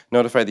help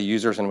notify the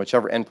users in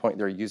whichever endpoint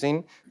they're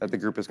using that the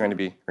group is going to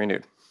be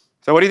renewed.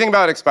 So what do you think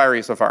about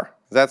expiry so far?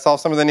 Does that solve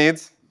some of the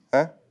needs?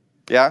 Huh?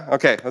 Yeah?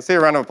 Okay, let's see a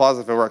round of applause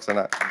if it works or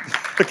not.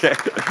 Okay,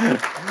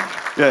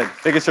 good.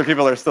 Making sure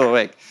people are still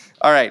awake.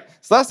 All right,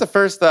 so that's the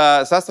first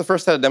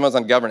set of demos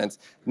on governance.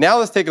 Now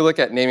let's take a look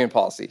at naming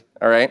policy,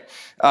 all right?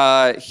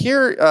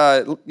 Here,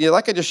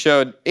 like I just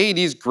showed, AAD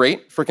is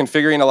great for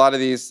configuring a lot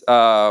of these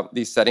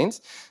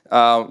settings.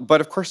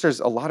 But of course, there's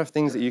a lot of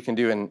things that you can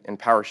do in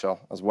PowerShell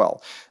as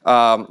well.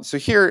 So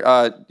here,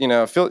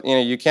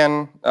 you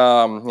can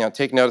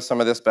take note of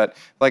some of this. But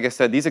like I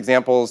said, these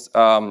examples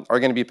are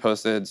going to be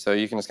posted, so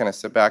you can just kind of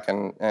sit back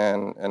and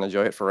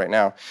enjoy it for right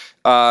now.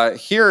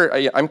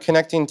 Here, I'm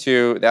connecting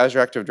to the Azure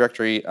Active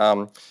Directory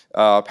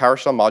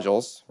PowerShell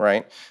modules,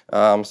 right?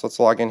 So let's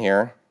log in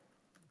here.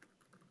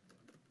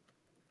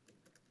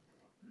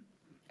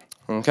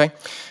 Okay,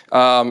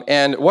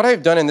 and what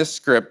I've done in this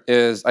script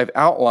is I've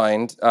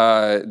outlined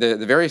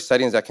the various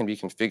settings that can be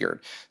configured.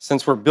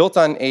 Since we're built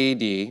on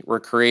AAD, we're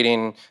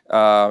creating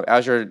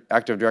Azure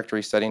Active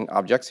Directory setting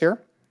objects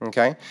here.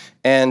 Okay,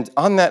 and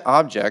on that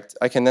object,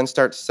 I can then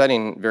start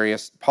setting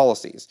various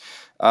policies.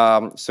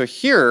 So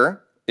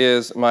here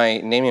is my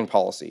naming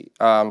policy.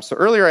 So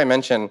earlier I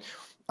mentioned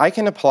I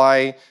can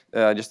apply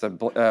just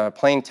a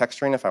plain text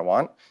string if I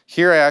want.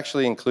 Here I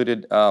actually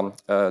included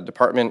a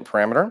department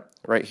parameter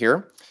right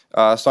here.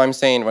 So I'm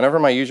saying whenever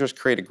my users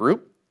create a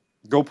group,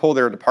 go pull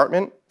their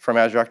department from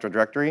Azure Active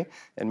Directory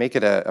and make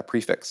it a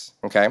prefix,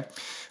 okay?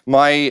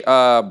 My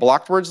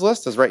blocked words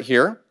list is right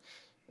here.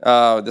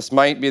 This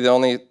might be the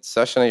only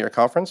session at your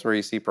conference where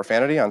you see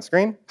profanity on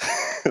screen,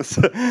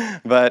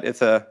 but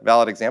it's a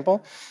valid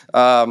example.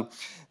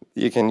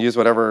 You can use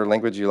whatever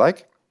language you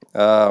like.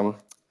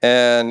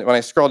 And when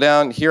I scroll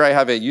down, here I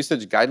have a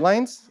usage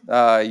guidelines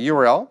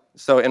URL.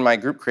 So in my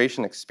group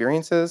creation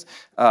experiences,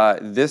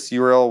 this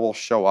URL will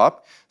show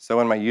up. So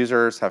when my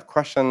users have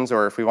questions,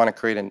 or if we want to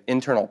create an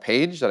internal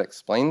page that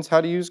explains how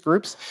to use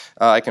groups,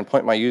 I can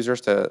point my users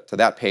to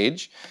that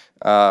page.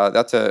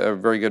 That's a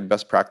very good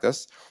best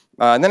practice.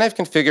 And then I've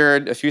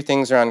configured a few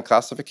things around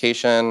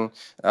classification.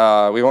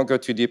 We won't go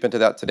too deep into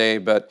that today,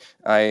 but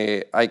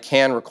I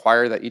can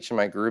require that each of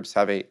my groups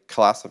have a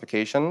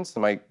classification. So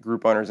my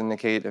group owners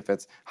indicate if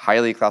it's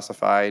highly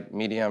classified,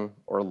 medium,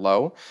 or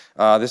low.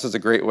 This is a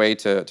great way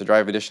to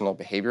drive additional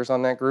behaviors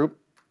on that group.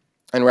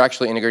 And we're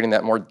actually integrating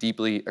that more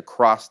deeply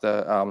across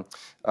the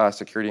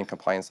Security and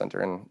Compliance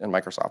Center in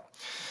Microsoft.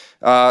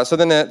 So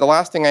then the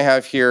last thing I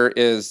have here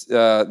is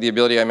the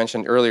ability I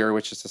mentioned earlier,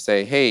 which is to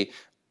say, hey,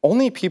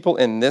 only people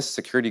in this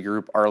security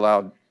group are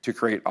allowed to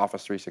create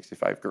Office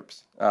 365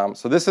 groups.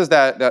 So this is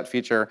that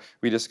feature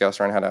we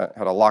discussed around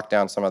how to lock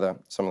down some of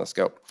the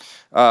scope.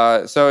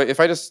 So if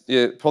I just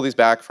pull these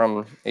back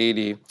from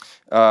AD,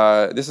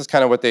 this is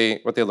kind of what they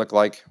look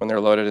like when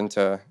they're loaded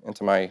into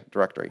my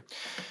directory.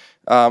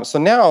 So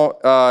now,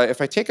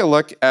 if I take a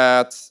look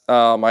at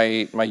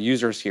my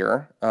users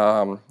here,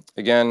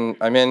 again,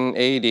 I'm in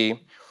AAD,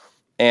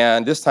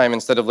 and this time,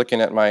 instead of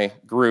looking at my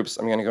groups,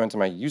 I'm going to go into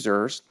my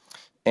users,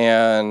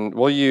 and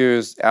we'll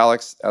use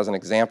Alex as an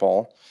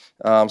example.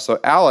 So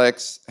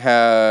Alex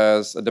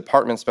has a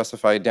department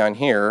specified down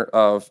here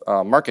of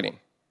marketing,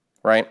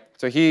 right?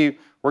 So he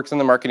works in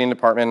the marketing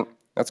department.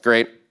 That's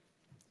great.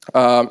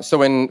 So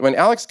when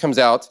Alex comes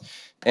out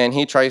and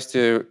he tries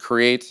to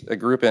create a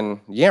group in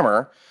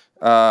Yammer,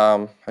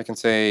 I can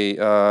say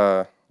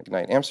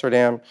Ignite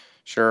Amsterdam,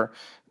 sure.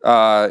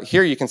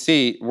 Here you can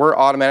see we're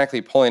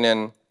automatically pulling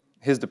in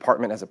his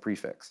department as a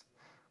prefix.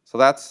 So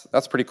that's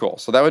pretty cool.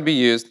 So that would be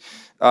used.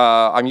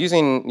 I'm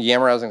using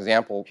Yammer as an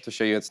example to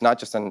show you it's not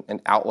just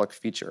an Outlook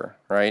feature,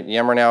 right?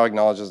 Yammer now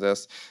acknowledges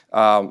this.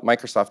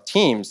 Microsoft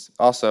Teams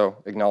also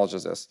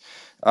acknowledges this.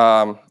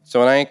 So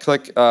when I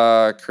click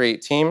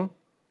Create Team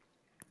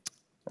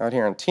out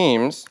here in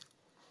Teams,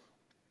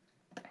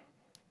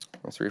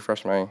 let's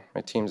refresh my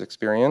Teams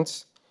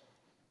experience.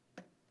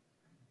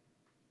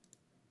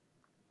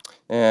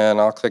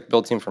 And I'll click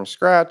Build Team from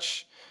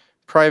Scratch,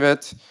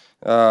 Private.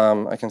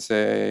 I can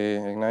say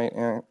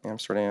Ignite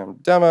Amsterdam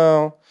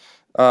Demo.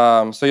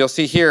 So you'll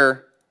see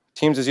here,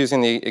 Teams is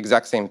using the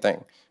exact same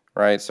thing,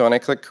 right? So when I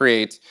click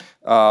Create,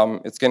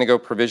 it's going to go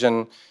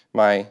provision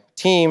my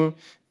team,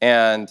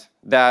 and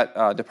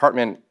that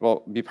department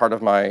will be part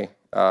of my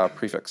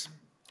prefix.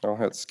 I'll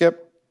hit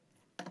Skip.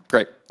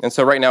 Great. And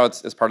so right now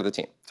it's part of the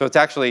team. So it's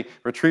actually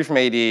retrieved from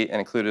AD and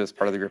included as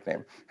part of the group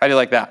name. How do you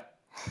like that?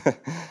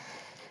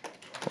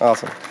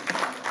 Awesome.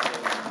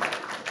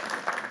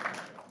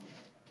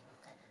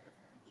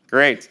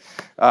 Great.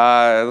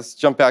 Let's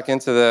jump back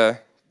into the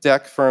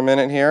deck for a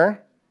minute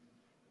here.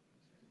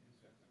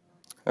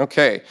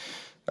 OK.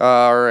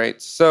 All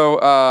right.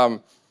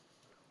 So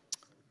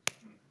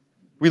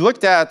we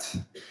looked at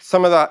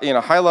some of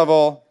the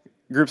high-level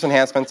groups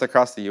enhancements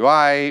across the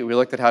UI. We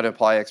looked at how to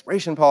apply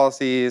expiration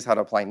policies, how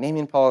to apply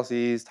naming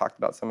policies, talked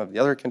about some of the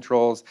other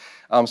controls.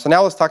 So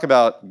now let's talk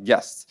about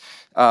guests.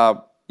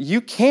 You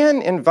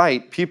can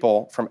invite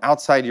people from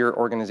outside your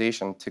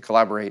organization to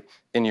collaborate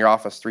in your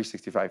Office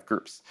 365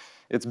 groups.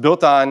 It's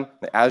built on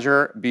the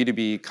Azure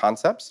B2B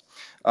concepts,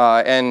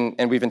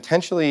 and we've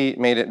intentionally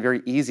made it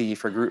very easy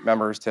for group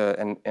members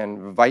to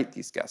invite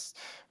these guests,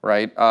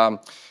 right?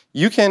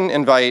 You can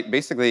invite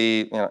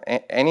basically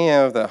any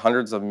of the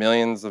hundreds of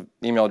millions of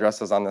email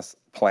addresses on this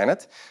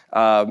planet.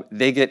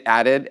 They get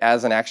added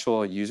as an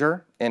actual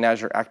user in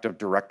Azure Active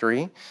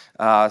Directory.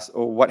 So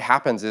what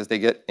happens is they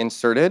get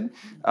inserted.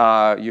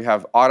 You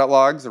have audit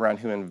logs around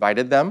who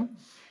invited them.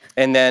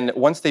 And then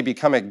once they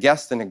become a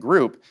guest in a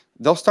group,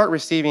 they'll start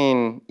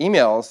receiving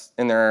emails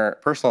in their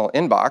personal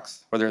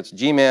inbox, whether it's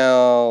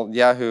Gmail,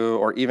 Yahoo,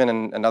 or even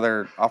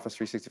another Office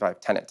 365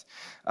 tenant.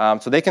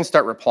 So they can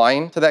start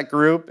replying to that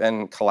group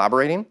and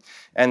collaborating.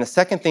 And the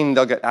second thing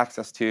they'll get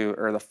access to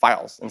are the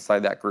files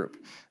inside that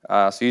group.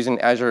 So using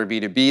Azure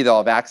B2B, they'll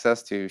have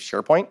access to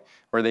SharePoint,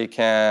 where they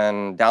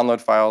can download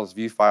files,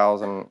 view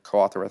files, and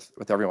co-author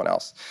with everyone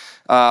else.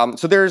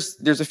 So there's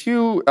a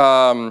few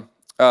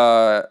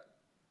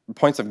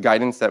points of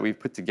guidance that we've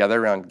put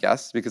together around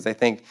guests, because I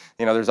think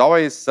there's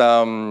always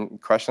some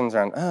questions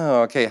around,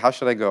 oh, okay, how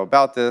should I go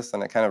about this?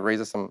 And it kind of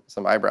raises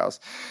some eyebrows.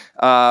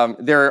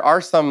 There are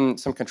some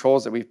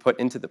controls that we've put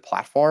into the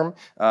platform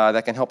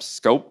that can help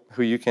scope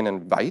who you can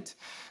invite.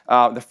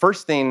 The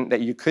first thing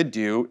that you could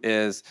do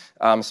is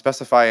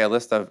specify a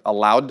list of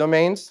allowed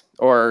domains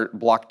or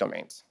blocked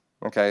domains.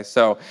 Okay,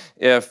 so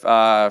if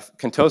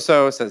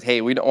Contoso says,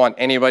 hey, we don't want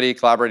anybody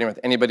collaborating with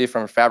anybody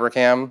from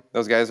Fabricam,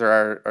 those guys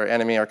are our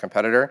enemy, our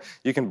competitor,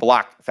 you can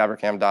block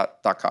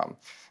fabricam.com.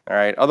 All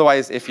right.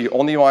 Otherwise, if you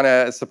only want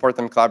to support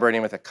them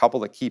collaborating with a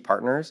couple of key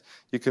partners,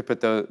 you could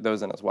put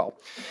those in as well.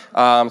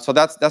 So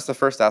that's the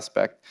first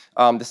aspect.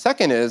 The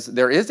second is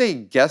there is a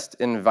guest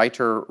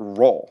inviter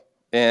role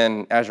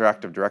in Azure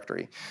Active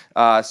Directory.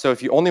 So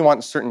if you only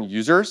want certain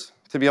users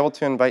to be able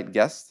to invite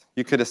guests,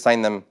 you could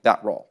assign them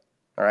that role.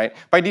 All right.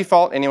 By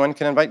default, anyone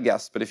can invite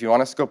guests, but if you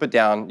want to scope it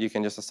down, you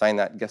can just assign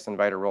that guest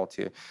inviter role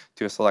to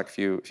a select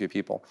few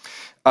people.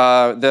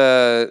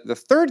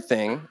 The third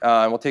thing,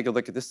 and we'll take a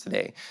look at this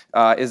today,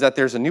 is that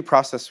there's a new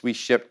process we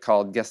shipped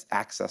called guest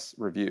access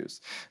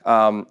reviews.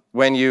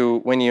 When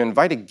you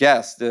invite a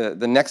guest,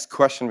 the next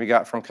question we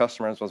got from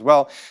customers was,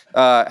 well,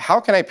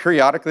 how can I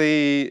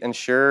periodically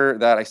ensure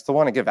that I still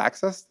want to give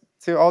access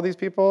to all these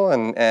people,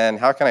 and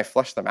how can I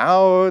flush them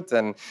out,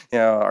 and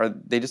are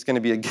they just going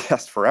to be a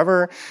guest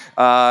forever?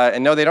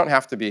 And no, they don't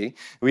have to be.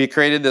 We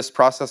created this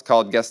process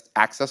called guest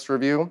access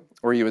review,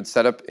 where you would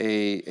set up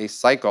a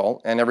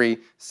cycle, and every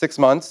 6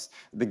 months,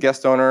 the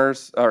guest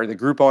owners or the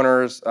group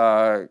owners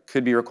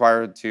could be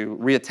required to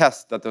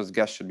reattest that those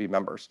guests should be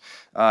members.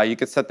 You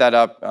could set that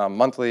up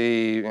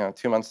monthly,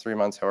 2 months, 3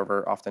 months,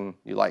 however often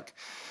you like.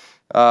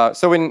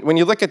 So when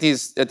you look at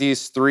these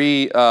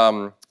three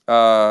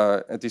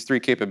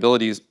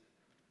capabilities,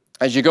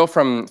 as you go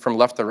from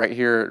left to right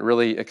here, it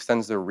really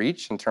extends the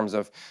reach in terms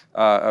of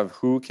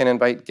who can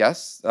invite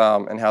guests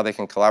and how they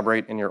can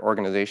collaborate in your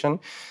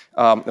organization.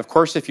 Of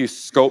course, if you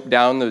scope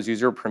down those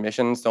user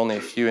permissions to only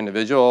a few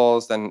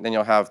individuals, then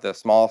you'll have the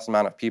smallest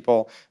amount of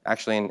people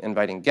actually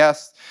inviting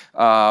guests.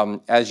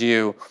 As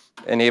you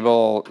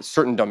enable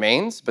certain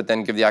domains, but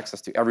then give the access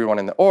to everyone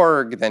in the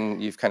org,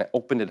 then you've kind of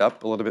opened it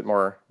up a little bit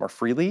more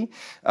freely.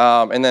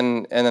 And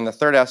then the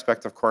third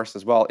aspect, of course,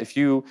 as well, if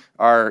you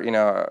are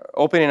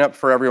opening up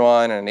for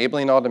everyone and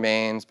enabling all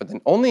domains, but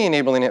then only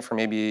enabling it for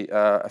maybe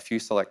a few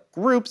select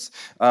groups,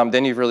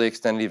 then you've really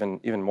extended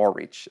even more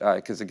reach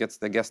because it gets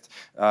the guest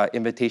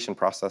invitation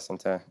process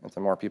into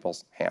more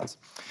people's hands.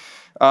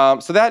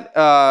 So that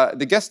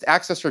the guest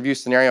access review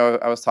scenario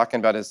I was talking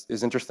about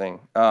is interesting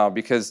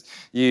because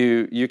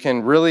you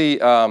can really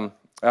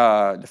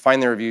define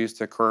the reviews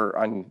to occur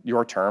on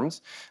your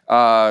terms.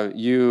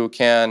 You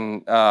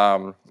can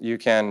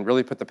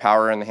really put the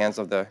power in the hands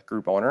of the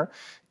group owner.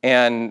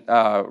 And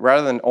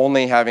rather than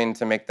only having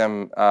to make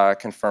them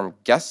confirm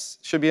guests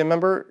should be a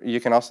member,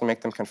 you can also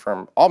make them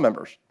confirm all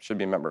members should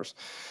be members.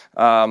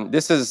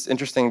 This is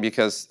interesting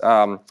because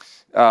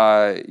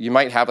you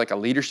might have like a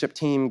leadership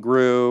team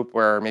group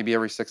where maybe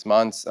every 6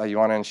 months you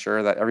want to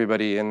ensure that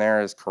everybody in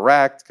there is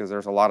correct because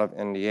there's a lot of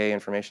NDA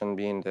information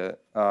being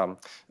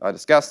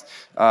discussed.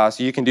 So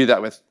you can do that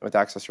with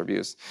access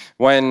reviews.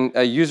 When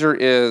a user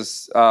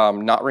is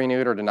not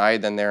renewed or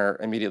denied, then they're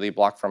immediately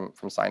blocked from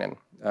sign-in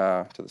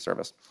to the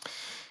service.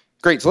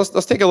 Great, so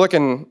let's take a look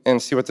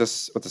and see what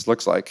this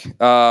looks like.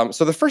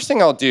 So the first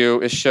thing I'll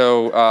do is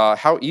show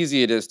how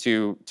easy it is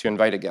to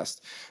invite a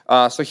guest.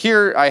 So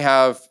here I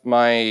have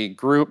my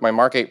group, my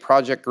Mark 8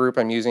 project group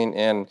I'm using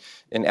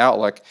in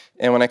Outlook.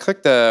 And when I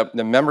click the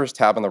members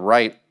tab on the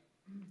right,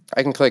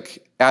 I can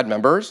click add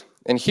members.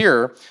 And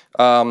here,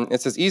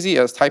 it's as easy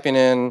as typing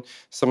in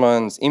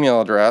someone's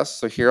email address.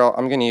 So here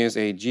I'm going to use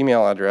a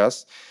Gmail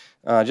address.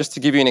 Just to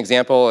give you an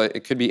example,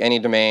 it could be any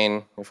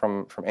domain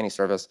from any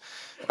service.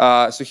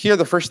 So here,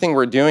 the first thing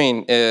we're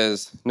doing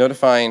is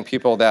notifying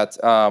people that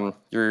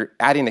you're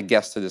adding a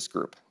guest to this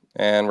group.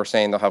 And we're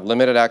saying they'll have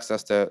limited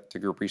access to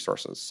group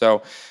resources.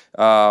 So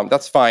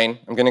that's fine.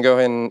 I'm going to go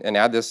ahead and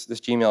add this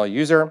Gmail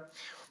user.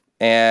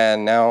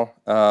 And now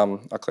I'll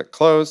click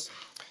close.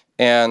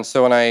 And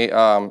so when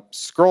I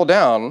scroll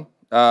down,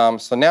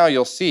 so now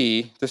you'll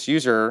see this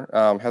user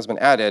has been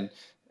added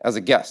as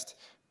a guest.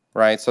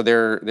 Right, so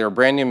they're a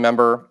brand new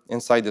member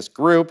inside this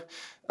group.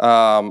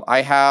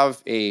 I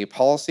have a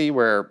policy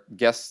where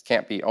guests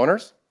can't be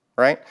owners,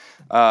 right?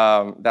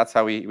 That's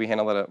how we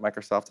handle it at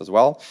Microsoft as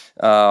well.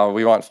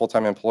 We want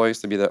full-time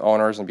employees to be the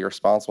owners and be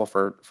responsible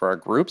for our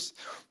groups.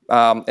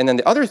 And then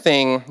the other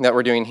thing that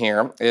we're doing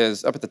here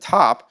is up at the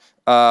top,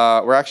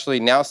 we're actually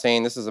now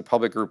saying this is a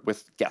public group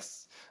with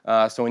guests.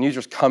 So when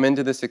users come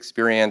into this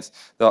experience,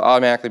 they'll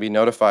automatically be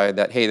notified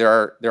that, hey,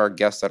 there are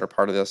guests that are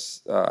part of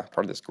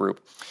this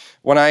group.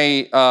 When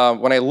I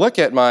look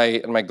at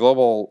my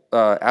global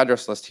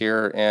address list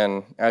here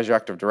in Azure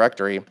Active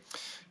Directory,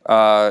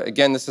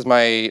 again, this is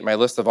my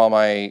list of all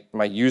my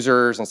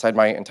users inside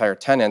my entire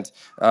tenant.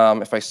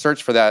 If I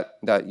search for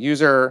that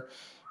user,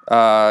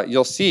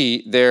 you'll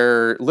see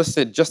they're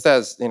listed just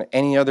as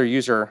any other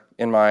user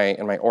in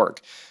my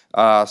org.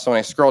 So when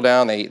I scroll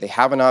down, they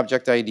have an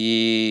object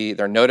ID.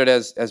 They're noted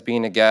as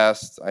being a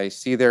guest. I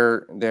see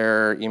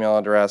their email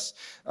address.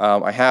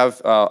 I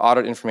have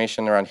audit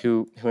information around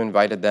who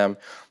invited them.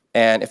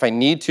 And if I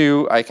need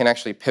to, I can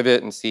actually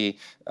pivot and see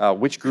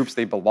which groups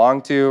they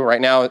belong to.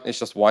 Right now, it's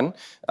just one.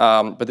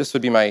 But this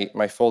would be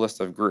my full list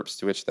of groups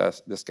to which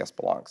this guest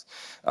belongs.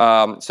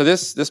 So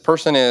this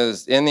person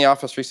is in the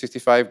Office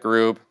 365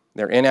 group.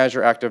 They're in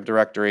Azure Active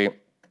Directory.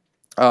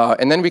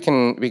 And then we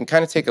can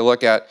kind of take a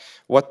look at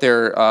what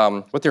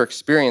their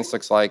experience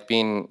looks like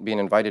being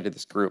invited to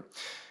this group.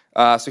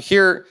 So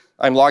here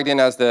I'm logged in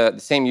as the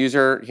same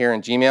user here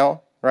in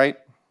Gmail, right?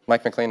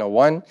 Mike McLean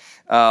 01.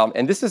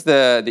 And this is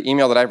the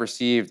email that I've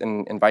received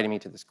and inviting me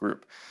to this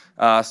group.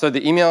 So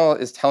the email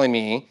is telling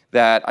me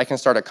that I can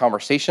start a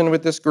conversation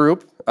with this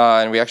group,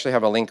 and we actually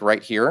have a link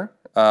right here.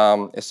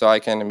 So I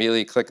can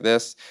immediately click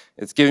this.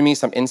 It's giving me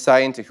some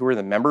insight into who are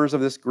the members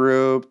of this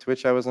group to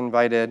which I was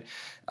invited.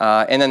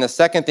 And then the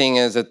second thing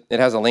is it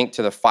has a link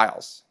to the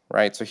files,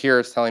 right? So here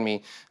it's telling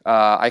me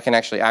I can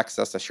actually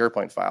access the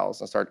SharePoint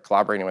files and start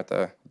collaborating with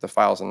the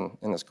files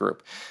in this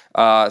group.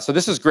 So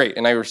this is great,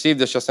 and I received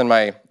this just in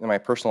my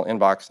personal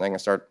inbox, and I can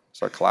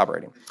start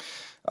collaborating.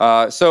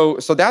 So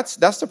that's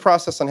the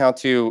process on how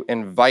to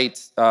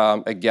invite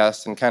a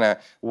guest and kind of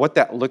what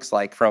that looks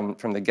like from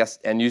the guest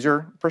end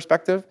user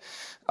perspective.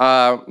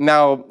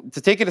 Now,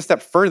 to take it a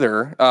step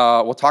further,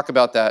 we'll talk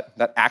about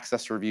that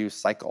access review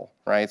cycle,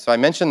 right? So I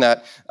mentioned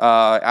that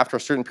after a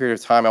certain period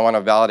of time, I want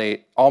to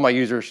validate all my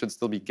users should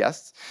still be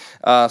guests.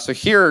 So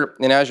here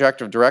in Azure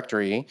Active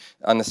Directory,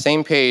 on the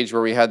same page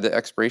where we had the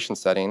expiration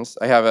settings,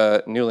 I have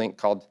a new link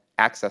called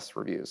access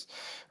reviews,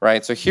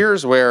 right? So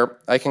here's where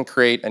I can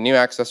create a new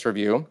access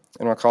review,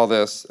 and we'll call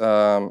this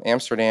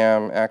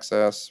Amsterdam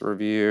Access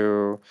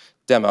Review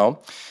Demo.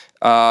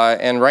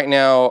 And right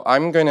now,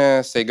 I'm going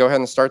to say, go ahead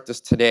and start this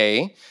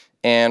today,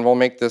 and we'll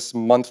make this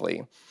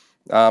monthly.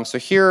 So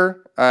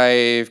here,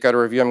 I've got a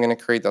review I'm going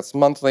to create that's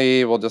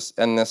monthly. We'll just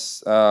end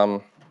this.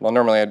 Well,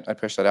 normally, I'd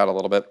push that out a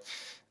little bit.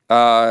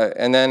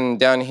 And then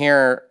down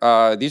here,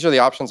 these are the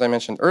options I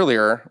mentioned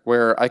earlier,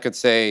 where I could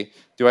say,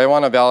 do I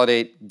want to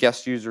validate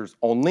guest users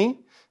only,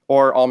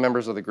 or all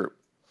members of the group?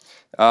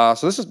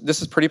 So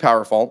this is pretty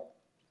powerful.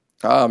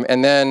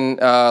 And then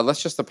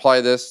let's just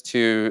apply this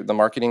to the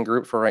marketing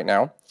group for right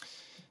now.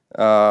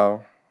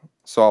 So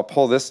I'll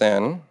pull this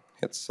in,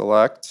 hit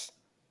select,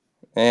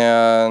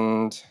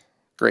 and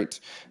great.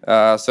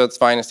 So it's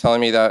fine. It's telling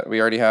me that we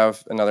already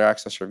have another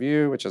access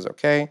review, which is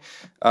OK.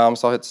 So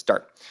I'll hit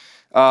start.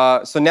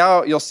 So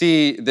now you'll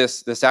see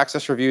this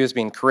access review is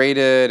being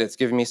created. It's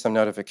giving me some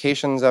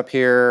notifications up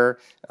here.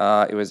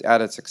 It was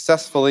added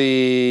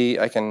successfully.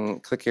 I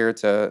can click here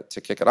to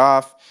kick it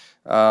off.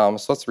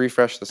 So let's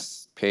refresh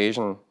this page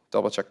and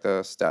double check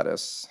the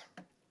status.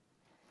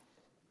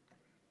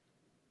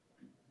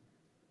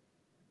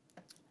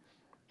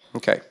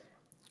 OK,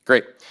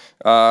 great.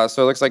 So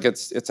it looks like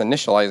it's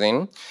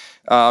initializing.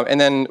 And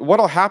then what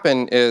will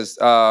happen is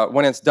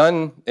when it's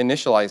done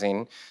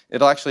initializing,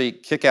 it'll actually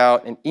kick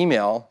out an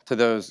email to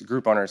those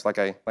group owners, like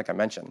I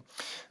mentioned.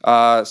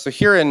 So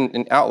here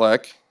in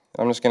Outlook,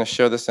 I'm just going to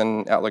show this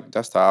in Outlook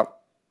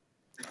Desktop.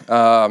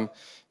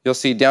 You'll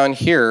see down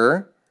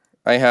here,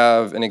 I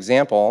have an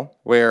example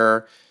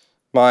where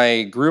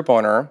my group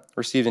owner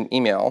received an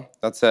email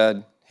that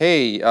said,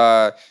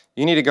 hey,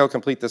 you need to go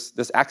complete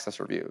this access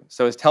review.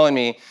 So it's telling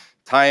me,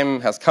 time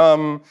has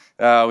come.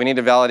 We need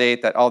to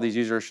validate that all these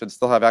users should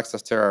still have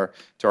access to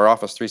our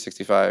Office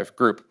 365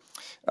 group.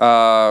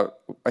 I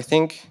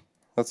think,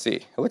 let's see.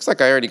 It looks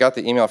like I already got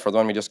the email for the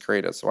one we just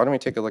created. So why don't we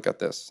take a look at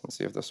this and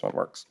see if this one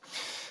works.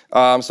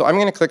 So I'm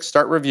going to click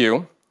Start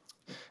Review.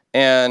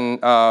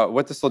 And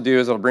what this will do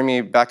is it'll bring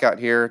me back out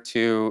here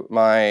to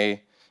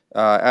my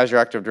Azure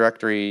Active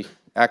Directory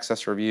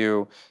Access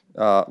Review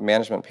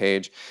management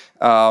page.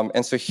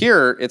 And so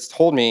here it's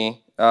told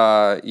me,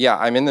 yeah,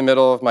 I'm in the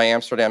middle of my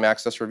Amsterdam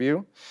Access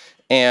Review,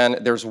 and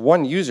there's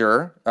one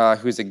user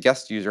who's a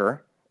guest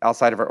user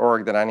outside of our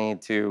org that I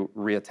need to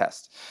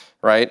reattest,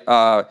 right?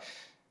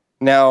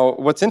 Now,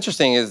 what's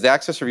interesting is the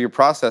access review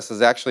process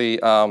is actually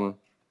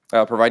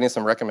providing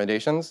some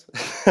recommendations.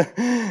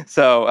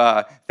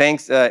 So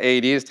thanks,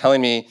 AAD is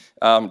telling me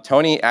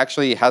Tony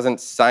actually hasn't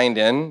signed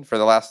in for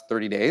the last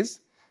 30 days.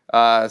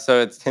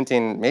 So it's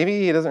hinting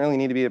maybe he doesn't really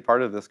need to be a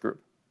part of this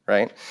group,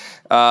 right?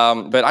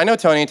 But I know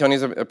Tony.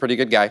 Tony's a pretty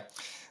good guy.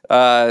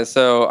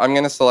 So I'm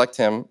going to select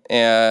him.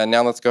 And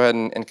now let's go ahead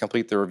and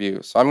complete the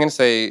review. So I'm going to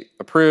say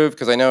approve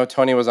because I know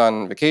Tony was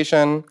on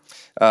vacation.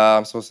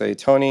 So we'll say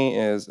Tony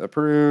is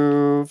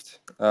approved.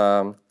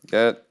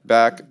 Get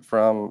back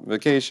from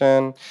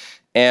vacation.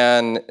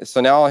 And so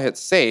now I'll hit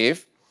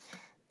save.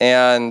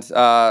 And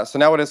so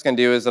now what it's going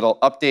to do is it'll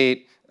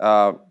update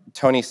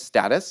Tony's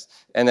status.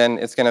 And then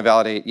it's going to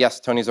validate, yes,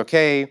 Tony's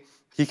OK.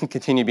 He can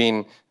continue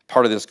being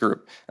part of this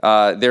group.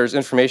 There's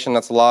information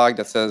that's logged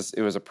that says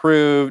it was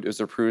approved. It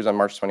was approved on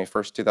March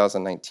 21st,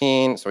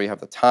 2019. So we have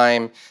the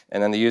time.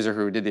 And then the user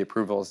who did the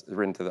approval is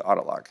written to the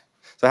auto log.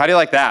 So how do you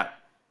like that?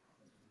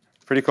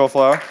 Pretty cool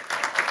flow.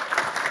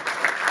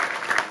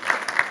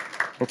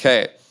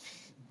 OK,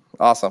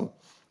 awesome.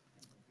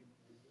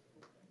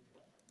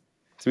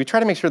 So we try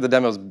to make sure the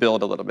demos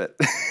build a little bit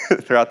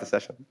throughout the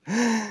session.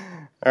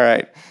 All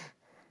right.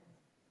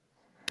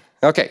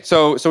 Okay,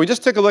 so we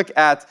just took a look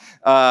at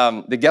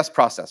the guest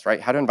process,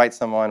 right? How to invite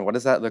someone, what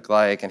does that look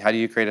like, and how do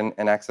you create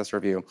an access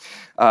review?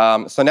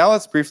 So now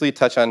let's briefly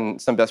touch on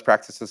some best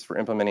practices for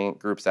implementing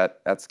groups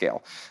at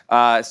scale.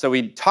 So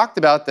we talked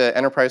about the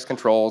enterprise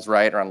controls,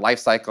 right, around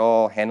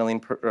lifecycle, handling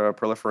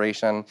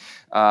proliferation.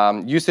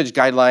 Usage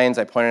guidelines,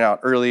 I pointed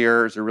out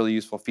earlier, is a really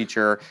useful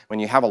feature. When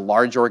you have a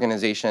large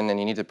organization and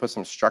you need to put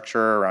some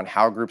structure around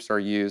how groups are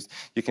used,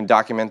 you can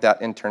document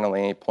that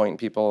internally, point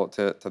people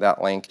to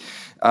that link.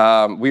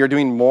 We are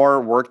doing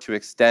more work to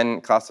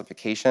extend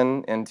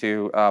classification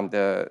into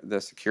the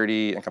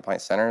security and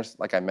compliance centers,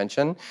 like I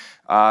mentioned.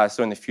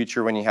 So in the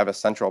future, when you have a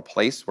central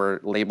place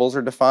where labels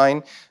are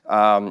defined,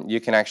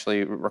 you can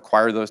actually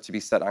require those to be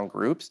set on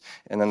groups,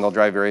 and then they'll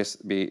drive various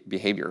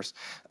behaviors.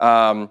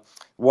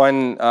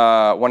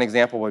 One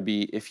example would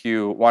be if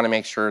you want to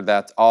make sure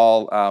that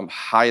all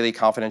highly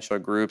confidential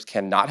groups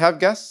cannot have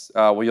guests,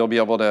 well, you'll be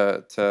able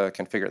to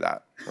configure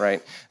that,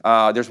 right?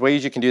 There's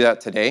ways you can do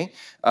that today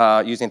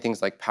using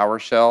things like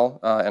PowerShell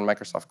and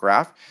Microsoft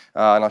Graph,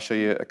 and I'll show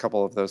you a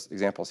couple of those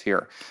examples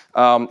here.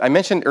 I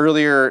mentioned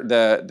earlier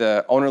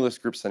the ownerless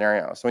group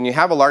scenario. So when you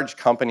have a large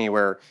company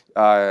where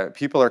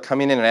people are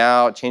coming in and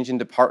out, changing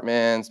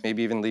departments,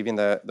 maybe even leaving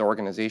the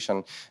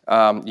organization,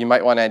 you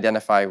might want to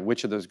identify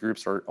which of those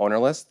groups are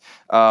ownerless.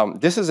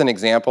 This is an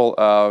example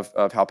of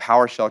how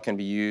PowerShell can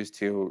be used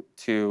to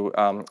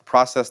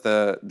process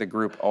the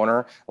group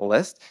owner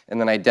list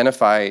and then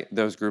identify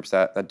those groups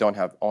that don't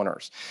have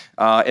owners.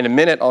 In a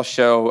minute, I'll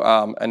show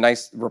a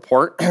nice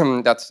report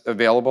that's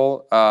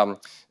available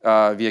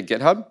via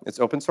GitHub. It's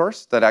open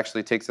source. That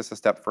actually takes us a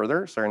step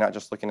further, so you're not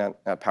just looking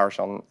at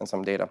PowerShell and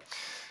some data.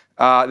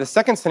 The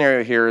second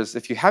scenario here is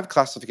if you have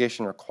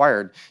classification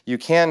required, you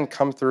can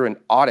come through and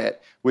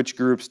audit which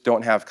groups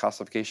don't have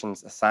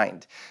classifications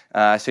assigned.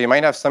 So you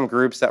might have some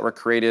groups that were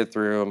created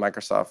through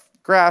Microsoft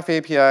Graph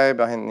API,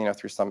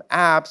 through some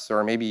apps,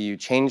 or maybe you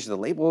change the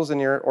labels in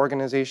your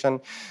organization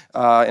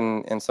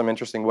in some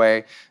interesting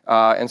way.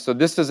 And so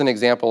this is an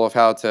example of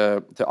how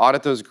to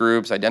audit those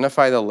groups,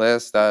 identify the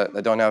lists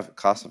that don't have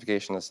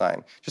classification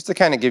assigned, just to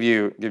kind of give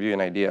you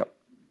an idea.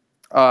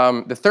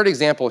 The third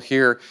example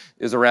here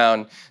is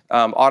around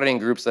auditing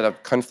groups that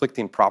have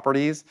conflicting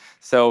properties.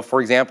 So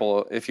for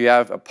example, if you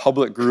have a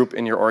public group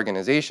in your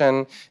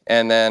organization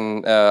and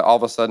then all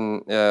of a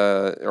sudden,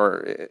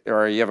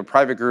 or you have a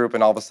private group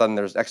and all of a sudden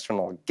there's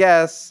external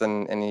guests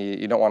and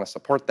you don't want to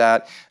support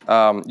that,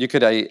 you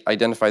could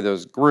identify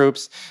those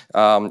groups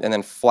and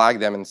then flag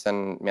them and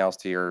send mails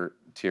to your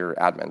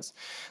admins.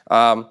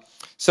 I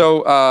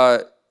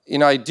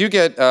do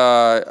get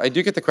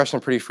the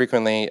question pretty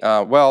frequently.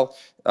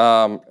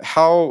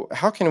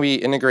 How can we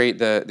integrate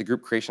the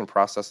group creation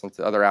process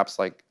into other apps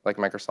like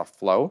Microsoft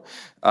Flow?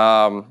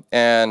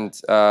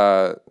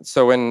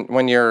 So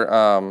when you're,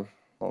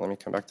 let me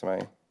come back to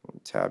my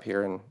tab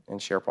here in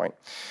SharePoint.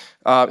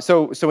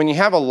 So when you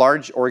have a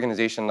large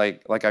organization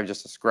like I've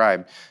just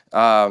described,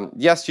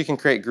 yes, you can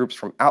create groups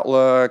from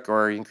Outlook,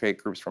 or you can create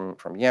groups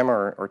from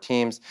Yammer or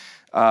Teams.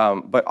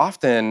 But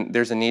often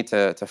there's a need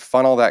to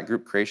funnel that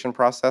group creation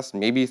process,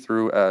 maybe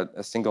through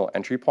a single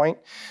entry point.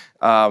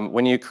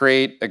 When you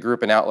create a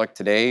group in Outlook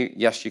today,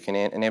 yes, you can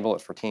enable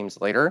it for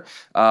Teams later,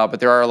 but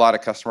there are a lot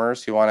of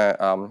customers who want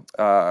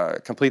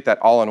to complete that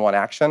all-in-one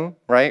action,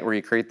 right, where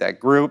you create that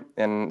group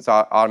and it's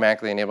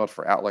automatically enabled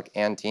for Outlook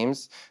and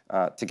Teams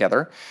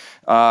together.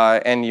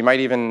 And you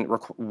might even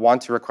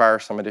want to require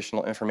some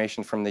additional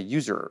information from the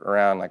user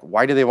around, like,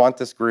 why do they want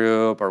this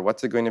group, or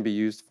what's it going to be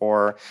used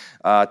for,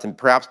 to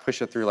perhaps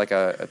push it through like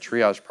a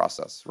triage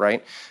process,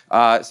 right?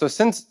 So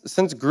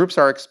since groups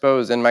are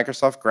exposed in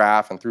Microsoft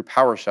Graph and through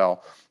PowerShell,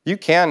 you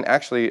can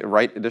actually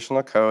write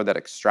additional code that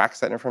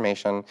extracts that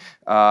information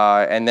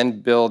and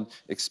then build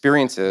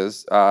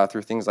experiences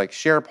through things like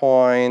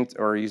SharePoint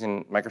or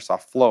using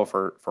Microsoft Flow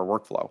for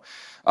workflow.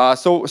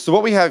 So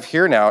what we have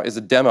here now is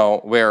a demo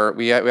where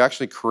we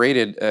actually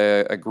created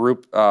a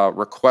group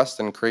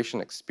request and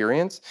creation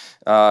experience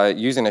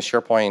using a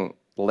SharePoint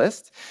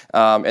list,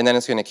 and then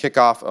it's going to kick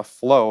off a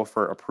flow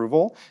for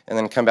approval and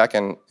then come back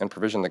and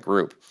provision the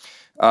group.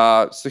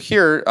 So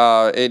here,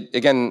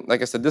 again,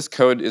 like I said, this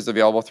code is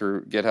available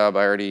through GitHub.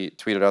 I already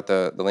tweeted out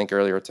the link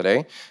earlier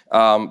today,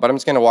 but I'm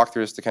just going to walk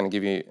through this to kind of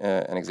give you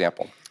an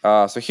example.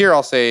 So here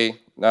I'll say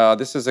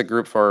this is a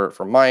group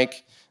for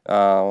Mike.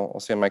 I'll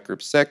say Mike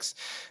group 6.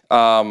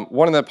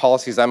 One of the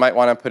policies I might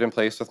want to put in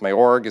place with my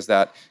org is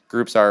that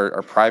groups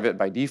are private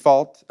by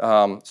default.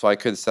 So I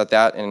could set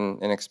that in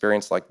an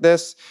experience like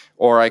this,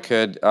 or I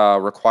could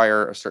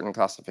require a certain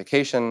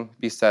classification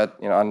be set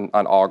on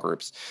all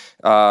groups.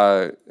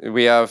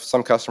 We have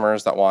some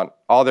customers that want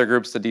all their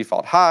groups to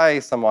default high,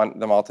 some want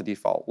them all to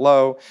default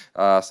low,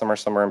 some are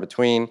somewhere in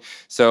between.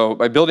 So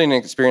by building an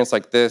experience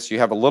like this, you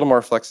have a little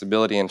more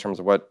flexibility in terms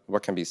of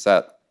what can be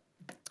set.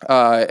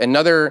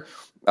 Another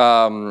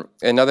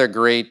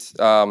great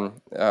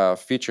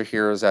feature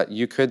here is that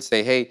you could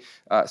say, hey,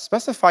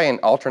 specify an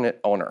alternate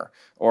owner,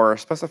 or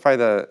specify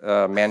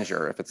the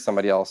manager if it's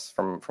somebody else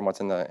from what's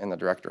in the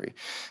directory.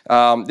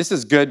 This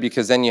is good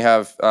because then you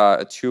have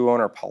a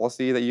two-owner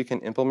policy that you can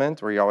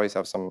implement where you always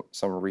have some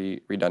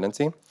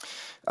redundancy.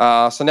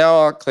 So now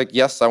I'll click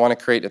yes, I want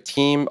to create a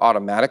team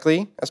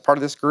automatically as part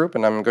of this group,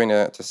 and I'm going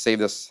to save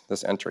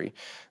this entry.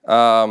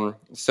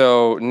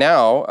 So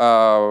now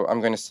I'm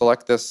going to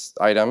select this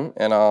item,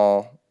 and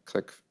I'll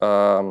click,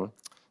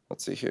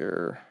 let's see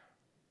here,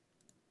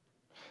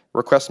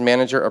 request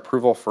manager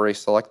approval for a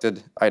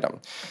selected item.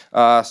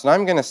 So now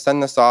I'm going to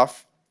send this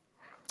off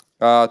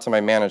to my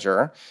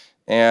manager,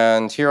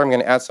 and here I'm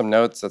going to add some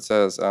notes that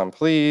says,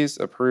 please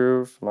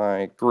approve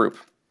my group.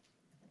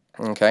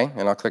 Okay,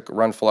 and I'll click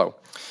Run Flow.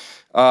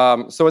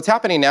 So what's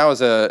happening now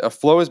is a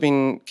flow is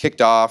being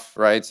kicked off,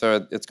 right?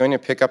 So it's going to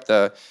pick up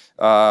the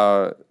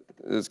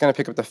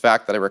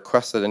fact that I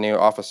requested a new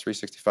Office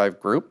 365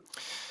 group,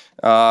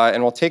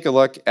 and we'll take a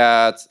look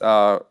at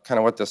kind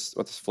of what this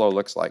flow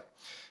looks like.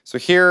 So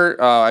here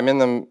I'm in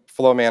the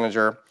Flow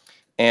Manager,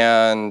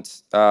 and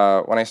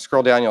when I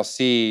scroll down, you'll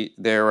see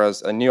there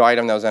was a new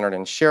item that was entered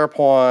in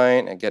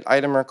SharePoint, a Get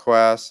Item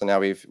Request, and now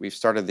we've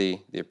started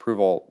the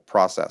approval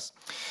process.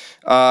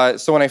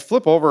 So when I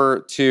flip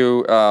over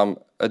to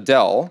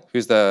Adele,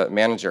 who's the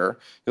manager,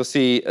 you'll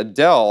see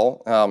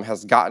Adele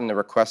has gotten a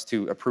request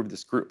to approve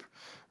this group,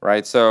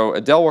 right? So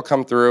Adele will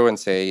come through and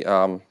say,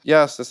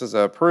 yes, this is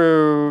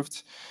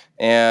approved,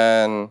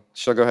 and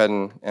she'll go ahead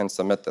and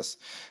submit this.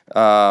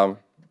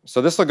 So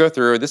this will go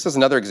through. This is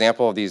another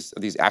example of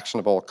these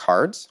actionable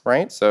cards,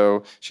 right?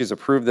 So she's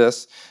approved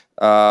this,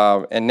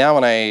 and now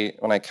when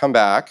I come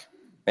back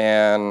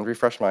and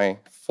refresh my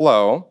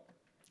flow,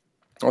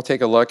 I'll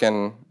take a look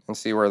and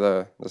see where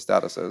the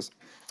status is.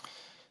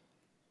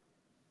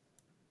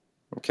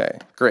 Okay,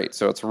 great.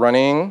 So it's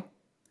running.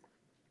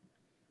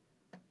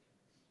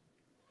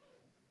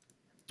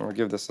 We'll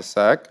give this a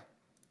sec.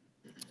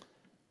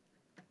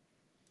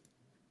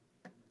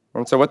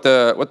 And so what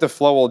the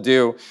flow will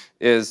do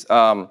is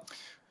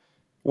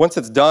once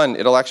it's done,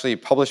 it'll actually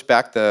publish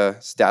back the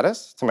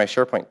status to my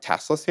SharePoint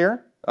task list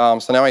here.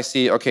 So now I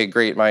see, okay,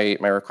 great, my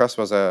request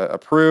was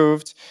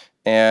approved,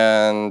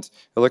 and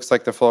it looks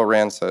like the flow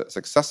ran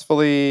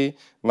successfully.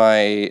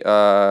 My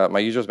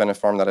user's been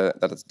informed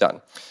that it's done.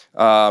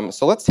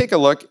 So let's take a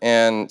look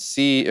and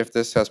see if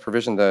this has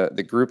provisioned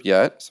the group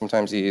yet.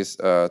 Sometimes these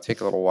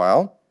take a little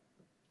while.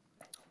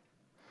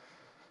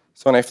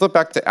 So when I flip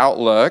back to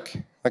Outlook,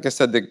 like I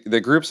said,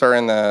 the groups are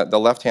in the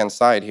left-hand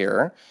side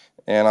here,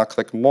 and I'll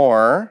click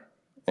More,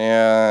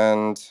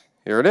 and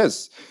here it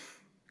is.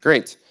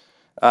 Great.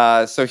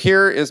 So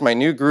here is my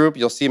new group.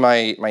 You'll see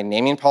my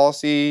naming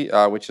policy,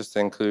 which is to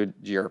include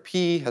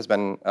GRP, has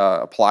been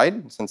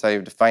applied since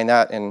I've defined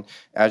that in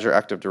Azure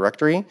Active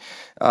Directory.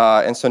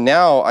 And so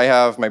now I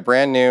have my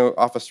brand new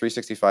Office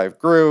 365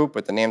 group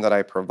with the name that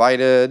I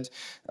provided,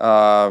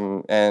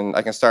 and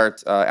I can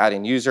start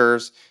adding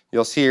users.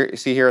 You'll see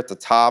here at the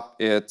top,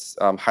 it's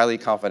highly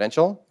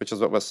confidential, which is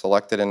what was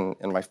selected in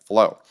my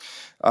flow.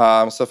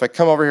 So if I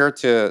come over here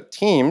to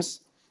Teams,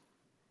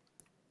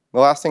 the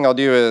last thing I'll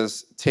do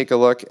is take a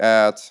look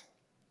at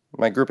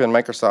my group in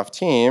Microsoft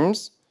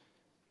Teams,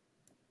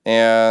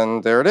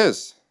 and there it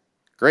is.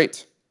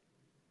 Great.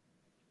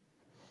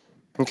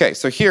 Okay,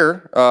 so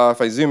here,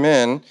 if I zoom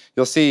in,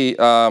 you'll see,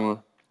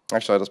 actually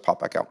I'll just pop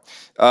back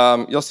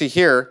out. You'll see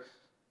here,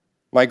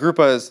 my group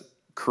was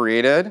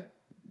created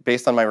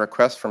based on my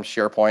request from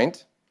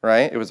SharePoint,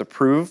 right? It was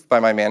approved by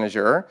my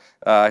manager,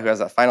 who has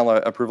that final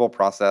approval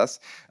process.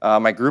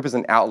 My group is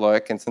in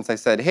Outlook, and since I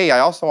said, hey, I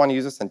also want to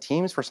use this in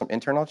Teams for some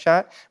internal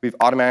chat, we've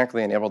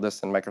automatically enabled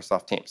this in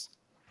Microsoft Teams.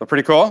 So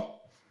pretty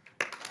cool?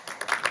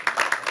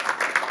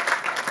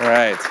 All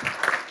right.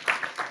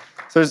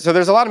 So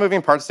there's a lot of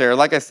moving parts there.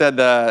 Like I said,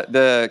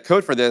 the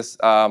code for this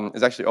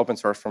is actually open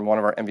source from one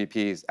of our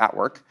MVPs at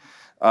work.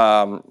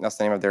 That's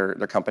the name of their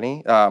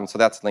company. So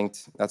that's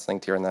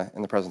linked here in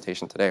the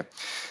presentation today.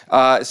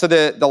 So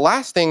the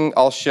last thing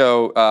I'll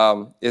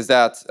show is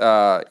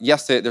that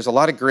yes, there's a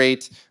lot of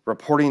great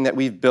reporting that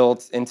we've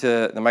built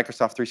into the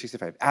Microsoft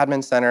 365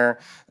 Admin Center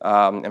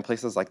and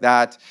places like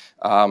that.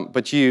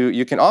 But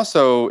you can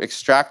also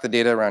extract the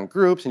data around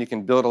groups, and you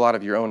can build a lot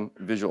of your own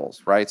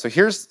visuals, right? So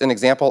here's an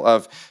example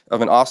of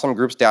an awesome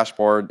groups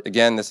dashboard.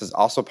 Again, this is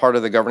also part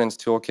of the governance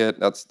toolkit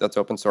that's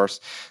open source,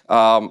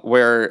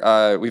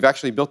 where we've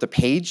actually built a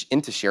page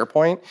into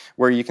SharePoint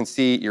where you can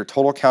see your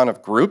total count of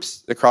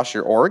groups across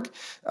your org,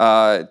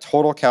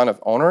 total count of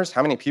owners,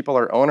 how many people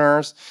are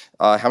owners,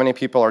 how many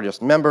people are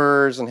just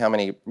members, and how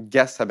many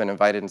guests have been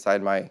invited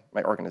inside my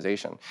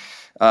organization.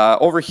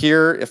 Over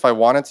here, if I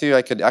wanted to,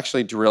 I could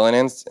actually drill in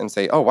and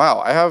say, oh, wow,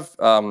 I have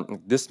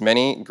this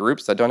many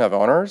groups that don't have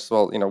owners.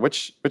 Well,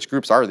 which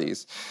groups are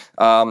these?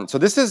 So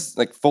this is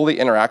like fully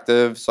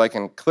interactive, so I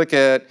can click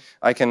it.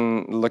 I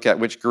can look at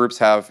which groups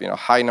have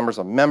high numbers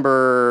of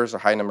members or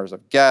high numbers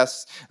of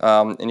guests,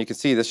 and you can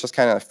see this just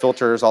kind of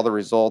filters all the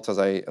results as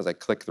I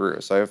click through.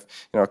 So I have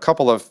a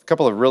couple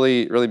of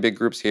really big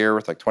groups here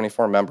with like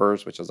 24 members.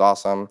 members, which is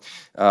awesome.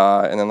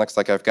 And then looks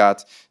like I've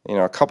got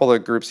a couple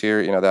of groups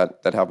here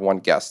that have one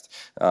guest.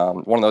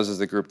 One of those is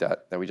the group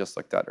that we just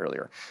looked at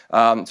earlier.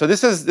 So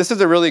this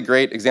is a really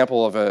great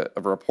example of a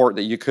report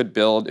that you could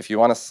build if you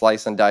want to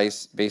slice and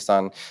dice based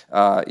on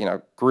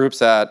groups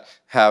that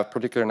have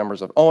particular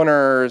numbers of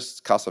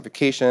owners,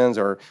 classifications,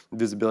 or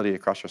visibility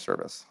across your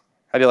service.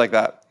 How do you like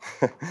that?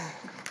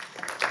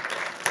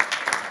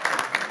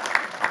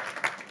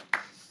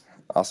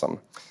 Awesome.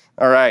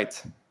 All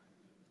right.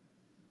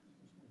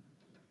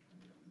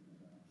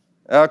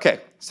 Okay,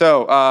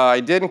 so I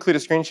did include a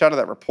screenshot of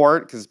that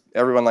report because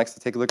everyone likes to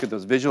take a look at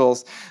those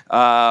visuals.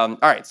 All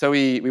right, so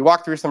we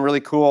walked through some really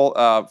cool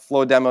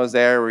flow demos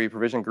there where we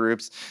provision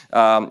groups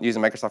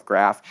using Microsoft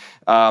Graph.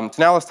 So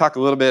now let's talk a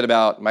little bit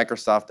about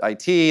Microsoft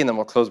IT, and then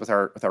we'll close with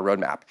our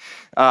roadmap.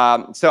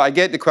 So I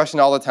get the question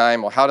all the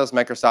time, well, how does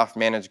Microsoft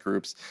manage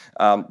groups?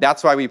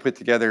 That's why we put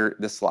together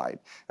this slide.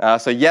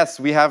 So yes,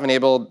 we have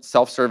enabled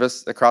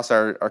self-service across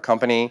our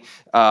company.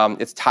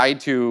 It's tied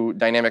to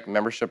dynamic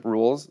membership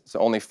rules, so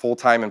only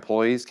full-time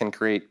employees can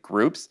create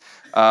groups.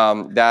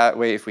 That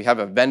way, if we have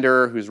a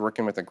vendor who's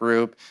working with a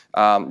group,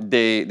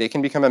 they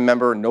can become a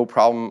member, no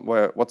problem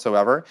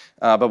whatsoever.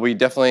 But we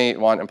definitely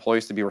want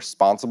employees to be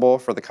responsible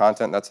for the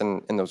content that's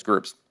in those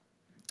groups.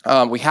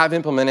 We have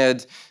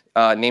implemented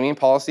naming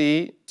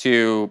policy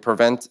to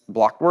prevent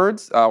blocked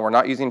words. We're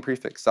not using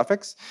prefix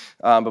suffix,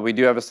 but we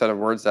do have a set of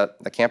words that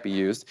can't be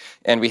used.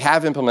 And we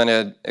have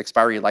implemented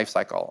expiry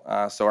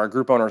lifecycle. So our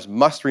group owners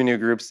must renew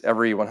groups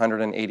every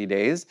 180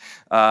 days.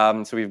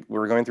 So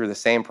we're going through the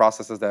same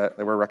processes that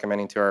we're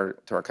recommending to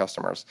our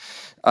customers.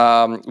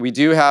 We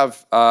do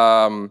have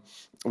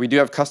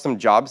custom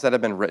jobs that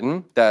have been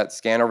written that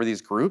scan over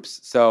these groups.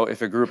 So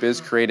if a group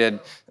is created,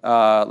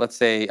 let's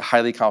say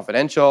highly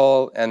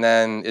confidential, and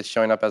then it's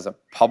showing up as a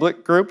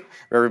public group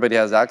where everybody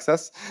has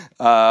access,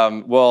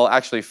 we'll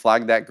actually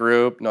flag that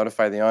group,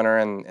 notify the owner,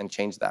 and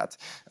change that.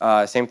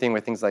 Same thing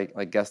with things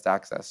like guest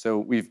access. So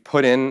we've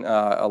put in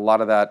a lot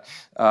of that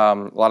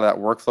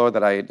workflow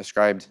that I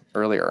described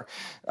earlier.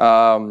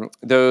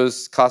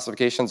 Those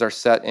classifications are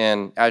set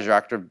in Azure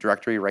Active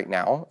Directory right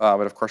now,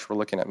 but of course we're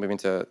looking at moving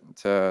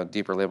to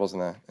deeper labels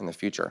in the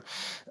future.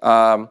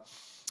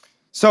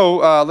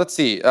 So let's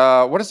see.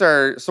 What does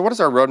our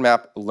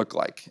roadmap look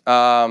like?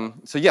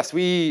 So yes,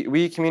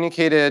 we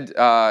communicated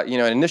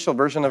an initial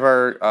version of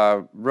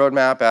our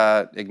roadmap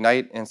at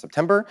Ignite in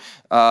September,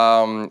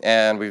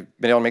 and we've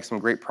been able to make some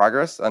great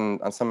progress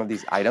on some of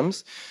these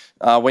items.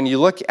 When you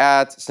look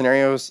at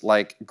scenarios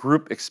like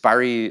group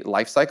expiry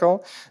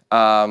lifecycle,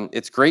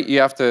 it's great you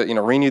have to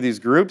renew these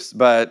groups,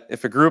 but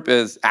if a group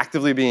is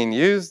actively being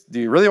used, do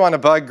you really want to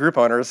bug group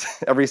owners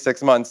every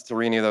 6 months to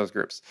renew those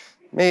groups?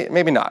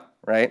 Maybe not,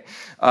 right?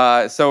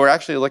 So we're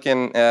actually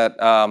looking at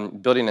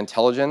building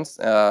intelligence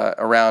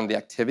around the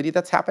activity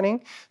that's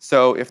happening.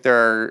 So if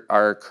there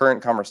are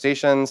current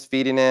conversations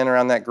feeding in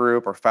around that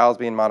group or files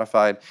being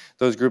modified,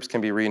 those groups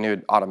can be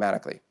renewed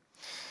automatically.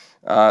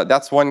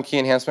 That's one key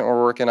enhancement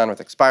we're working on with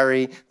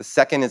expiry. The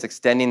second is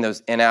extending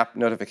those in-app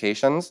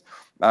notifications.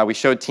 We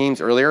showed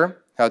Teams earlier,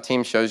 how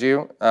Teams shows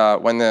you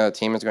when the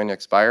team is going to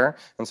expire.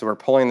 And so we're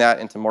pulling that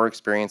into more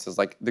experiences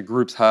like the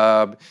Groups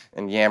Hub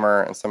and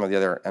Yammer and some of the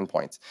other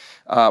endpoints.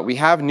 We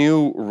have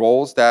new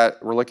roles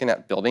that we're looking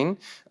at building.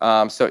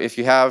 So if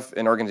you have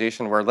an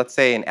organization where, let's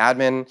say, an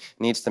admin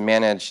needs to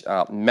manage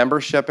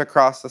membership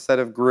across a set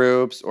of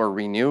groups or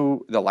renew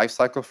the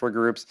lifecycle for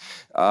groups,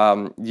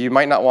 you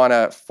might not want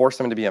to force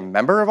them to be a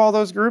member of all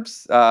those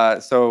groups.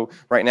 So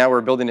right now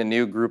we're building a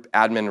new group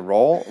admin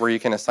role where you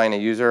can assign a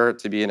user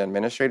to be an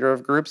administrator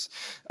of groups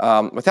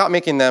without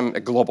making them a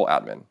global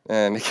admin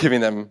and giving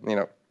them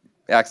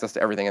access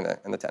to everything in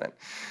the tenant.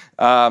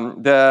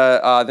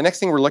 The next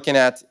thing we're looking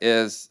at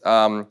is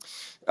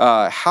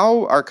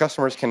how our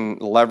customers can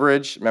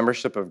leverage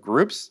membership of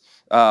groups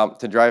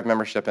to drive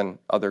membership in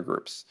other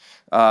groups.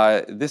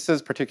 This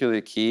is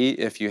particularly key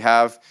if you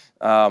have,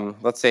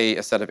 let's say,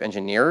 a set of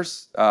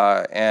engineers,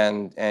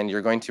 and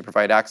you're going to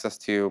provide access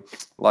to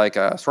like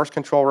a source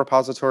control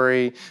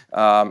repository,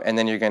 and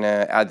then you're going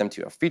to add them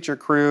to a feature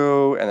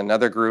crew and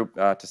another group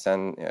to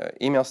send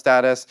email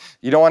status.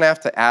 You don't want to have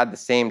to add the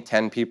same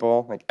 10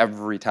 people like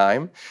every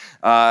time.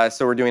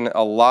 So we're doing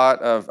a lot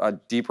of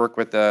deep work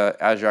with the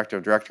Azure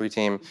Active Directory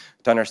team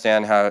to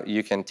understand how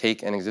you can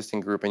take an existing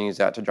group and use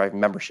that to drive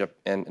membership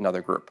in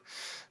another group.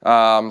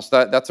 So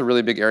that's a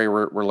really big area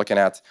we're looking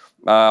at.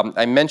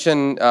 I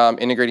mentioned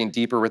integrating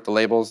deeper with the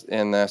labels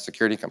in the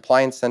Security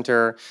Compliance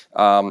Center.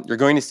 You're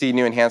going to see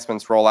new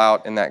enhancements roll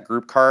out in that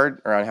group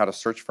card around how to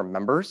search for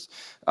members.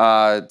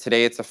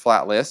 Today it's a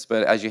flat list,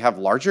 but as you have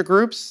larger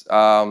groups,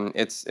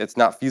 it's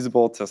not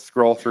feasible to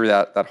scroll through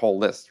that whole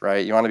list,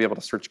 right? You want to be able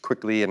to search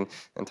quickly and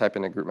type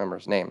in a group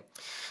member's name.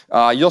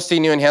 You'll see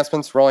new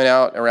enhancements rolling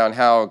out around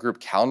how group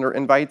calendar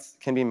invites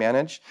can be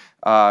managed.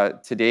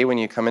 Today, when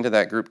you come into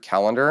that group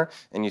calendar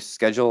and you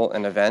schedule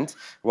an event,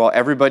 well,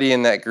 everybody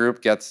in that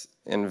group gets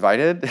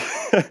invited,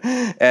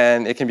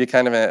 and it can be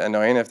kind of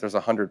annoying if there's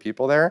 100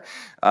 people there.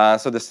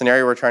 So the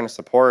scenario we're trying to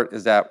support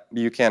is that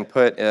you can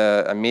put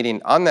a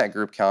meeting on that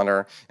group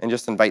calendar and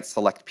just invite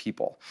select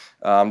people.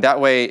 That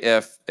way,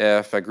 if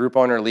a group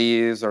owner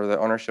leaves or the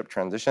ownership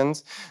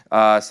transitions,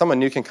 someone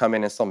new can come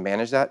in and still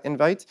manage that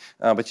invite,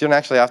 but you don't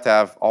actually have to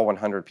have all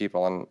 100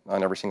 people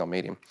on every single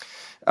meeting.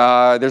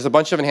 There's a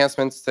bunch of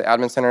enhancements to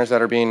admin centers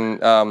that are being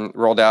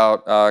rolled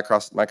out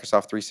across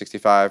Microsoft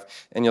 365,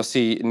 and you'll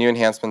see new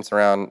enhancements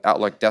around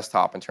Outlook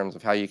Desktop in terms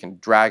of how you can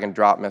drag and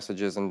drop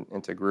messages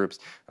into groups,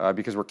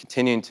 because we're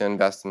continuing to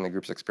invest in the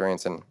group's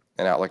experience in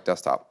Outlook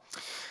Desktop.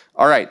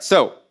 All right,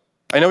 so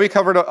I know we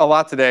covered a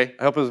lot today.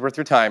 I hope it was worth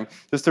your time.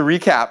 Just to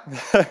recap,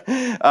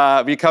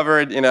 we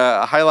covered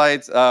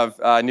highlights of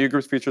new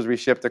groups features we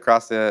shipped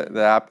across the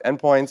app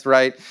endpoints,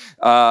 right?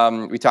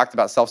 We talked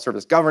about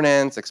self-service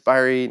governance,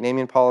 expiry,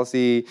 naming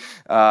policy,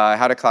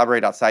 how to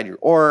collaborate outside your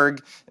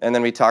org, and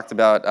then we talked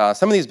about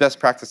some of these best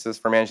practices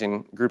for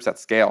managing groups at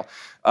scale.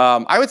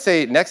 I would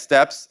say next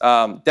steps,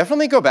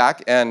 definitely go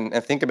back and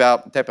think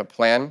about the type of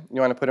plan you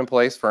want to put in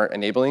place for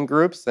enabling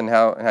groups and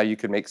how you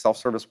could make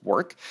self-service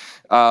work.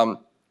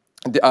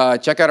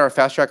 Check out our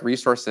fast track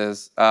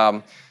resources.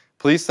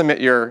 Please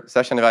submit your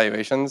session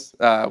evaluations.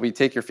 We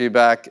take your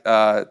feedback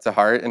to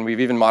heart, and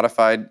we've even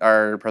modified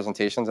our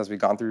presentations as we've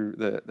gone through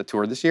the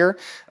tour this year,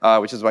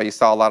 which is why you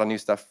saw a lot of new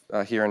stuff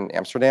here in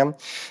Amsterdam.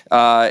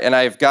 And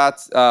I've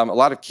got a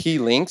lot of key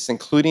links,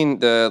 including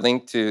the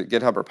link to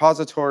GitHub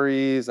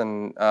repositories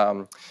and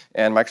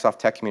Microsoft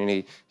Tech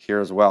Community here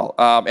as well.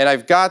 And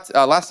I've got,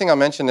 last thing I'll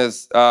mention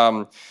is,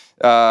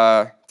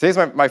 today's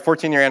my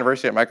 14-year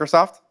anniversary at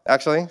Microsoft,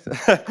 actually.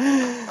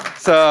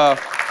 So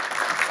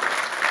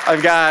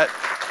I've got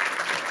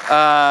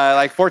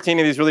like 14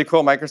 of these really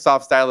cool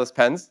Microsoft stylus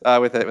pens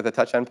with a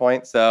touch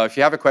endpoint. So if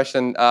you have a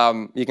question,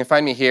 you can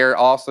find me here.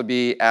 I'll also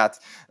be at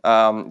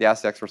the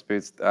Ask the Experts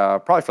booth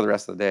probably for the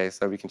rest of the day,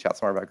 so we can chat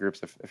some more about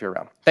groups if you're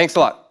around. Thanks a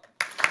lot.